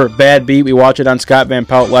goes over. Bad beat. We watch it on Scott Van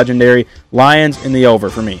Pelt, legendary. Lions in the over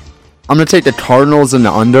for me. I'm going to take the Cardinals in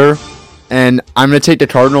the under. And I'm going to take the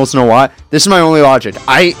Cardinals. You know what? This is my only logic.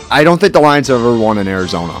 I don't think the Lions have ever won in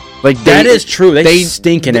Arizona. That is true. They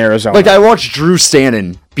stink in Arizona. I watched Drew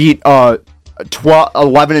Stanton beat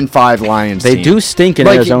 11-5 Lions They team. Do stink in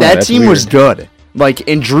Arizona. That team was good.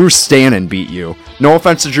 And Drew Stanton beat you. No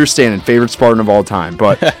offense to Drew Stanton, favorite Spartan of all time.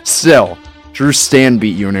 But still, Drew Stanton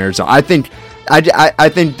beat you in Arizona. I think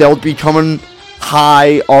they'll be coming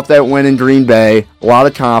high off that win in Green Bay. A lot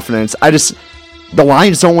of confidence. The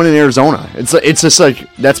Lions don't win in Arizona. It's just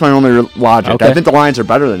that's my only logic. Okay. I think the Lions are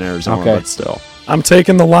better than Arizona, but still. I'm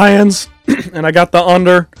taking the Lions, and I got the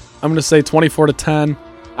under. I'm going to say 24-10.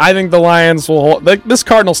 I think the Lions will hold. This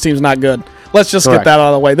Cardinals team's not good. Let's just get that out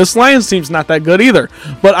of the way. This Lions team's not that good either.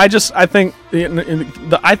 But I think the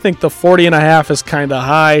 40.5 is kind of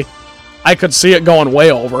high. I could see it going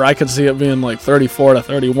way over. I could see it being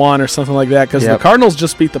 34-31 or something like that because the Cardinals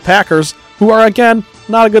just beat the Packers, who are, again,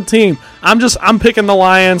 not a good team. I'm picking the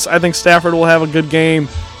Lions. I think Stafford will have a good game.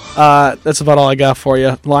 That's about all I got for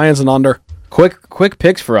you. Lions and under. Quick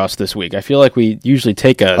picks for us this week. I feel like we usually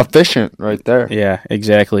take efficient right there. Yeah,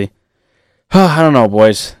 exactly. I don't know,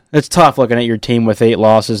 boys. It's tough looking at your team with 8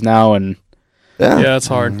 losses now, and yeah, it's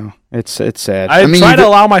hard. It's sad. I try to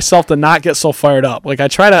allow myself to not get so fired up. Like I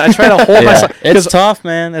try to hold myself. It's tough,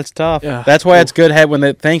 man. It's tough. Yeah. That's why it's good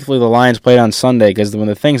thankfully the Lions played on Sunday, because when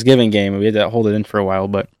the Thanksgiving game, we had to hold it in for a while.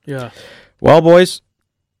 But yeah. Well, boys,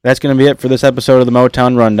 that's going to be it for this episode of the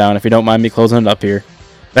Motown Rundown, if you don't mind me closing it up here.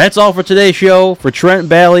 That's all for today's show. For Trent,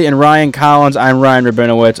 Balley, and Ryan Collins, I'm Ryan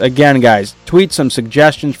Rabinowitz. Again, guys, tweet some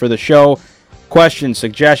suggestions for the show. Questions,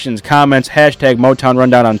 suggestions, comments, hashtag Motown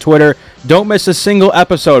Rundown on Twitter. Don't miss a single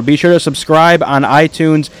episode. Be sure to subscribe on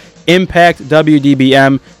iTunes, Impact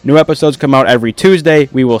WDBM. New episodes come out every Tuesday.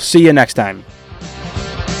 We will see you next time.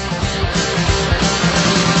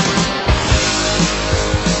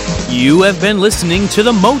 You have been listening to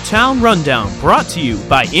the Motown Rundown, brought to you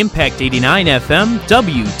by Impact 89 FM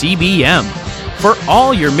WDBM. For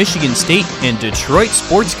all your Michigan State and Detroit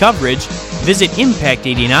sports coverage, visit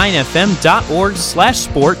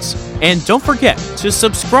impact89fm.org/sports, and don't forget to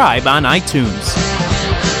subscribe on iTunes.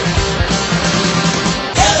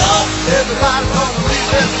 Hello, everybody.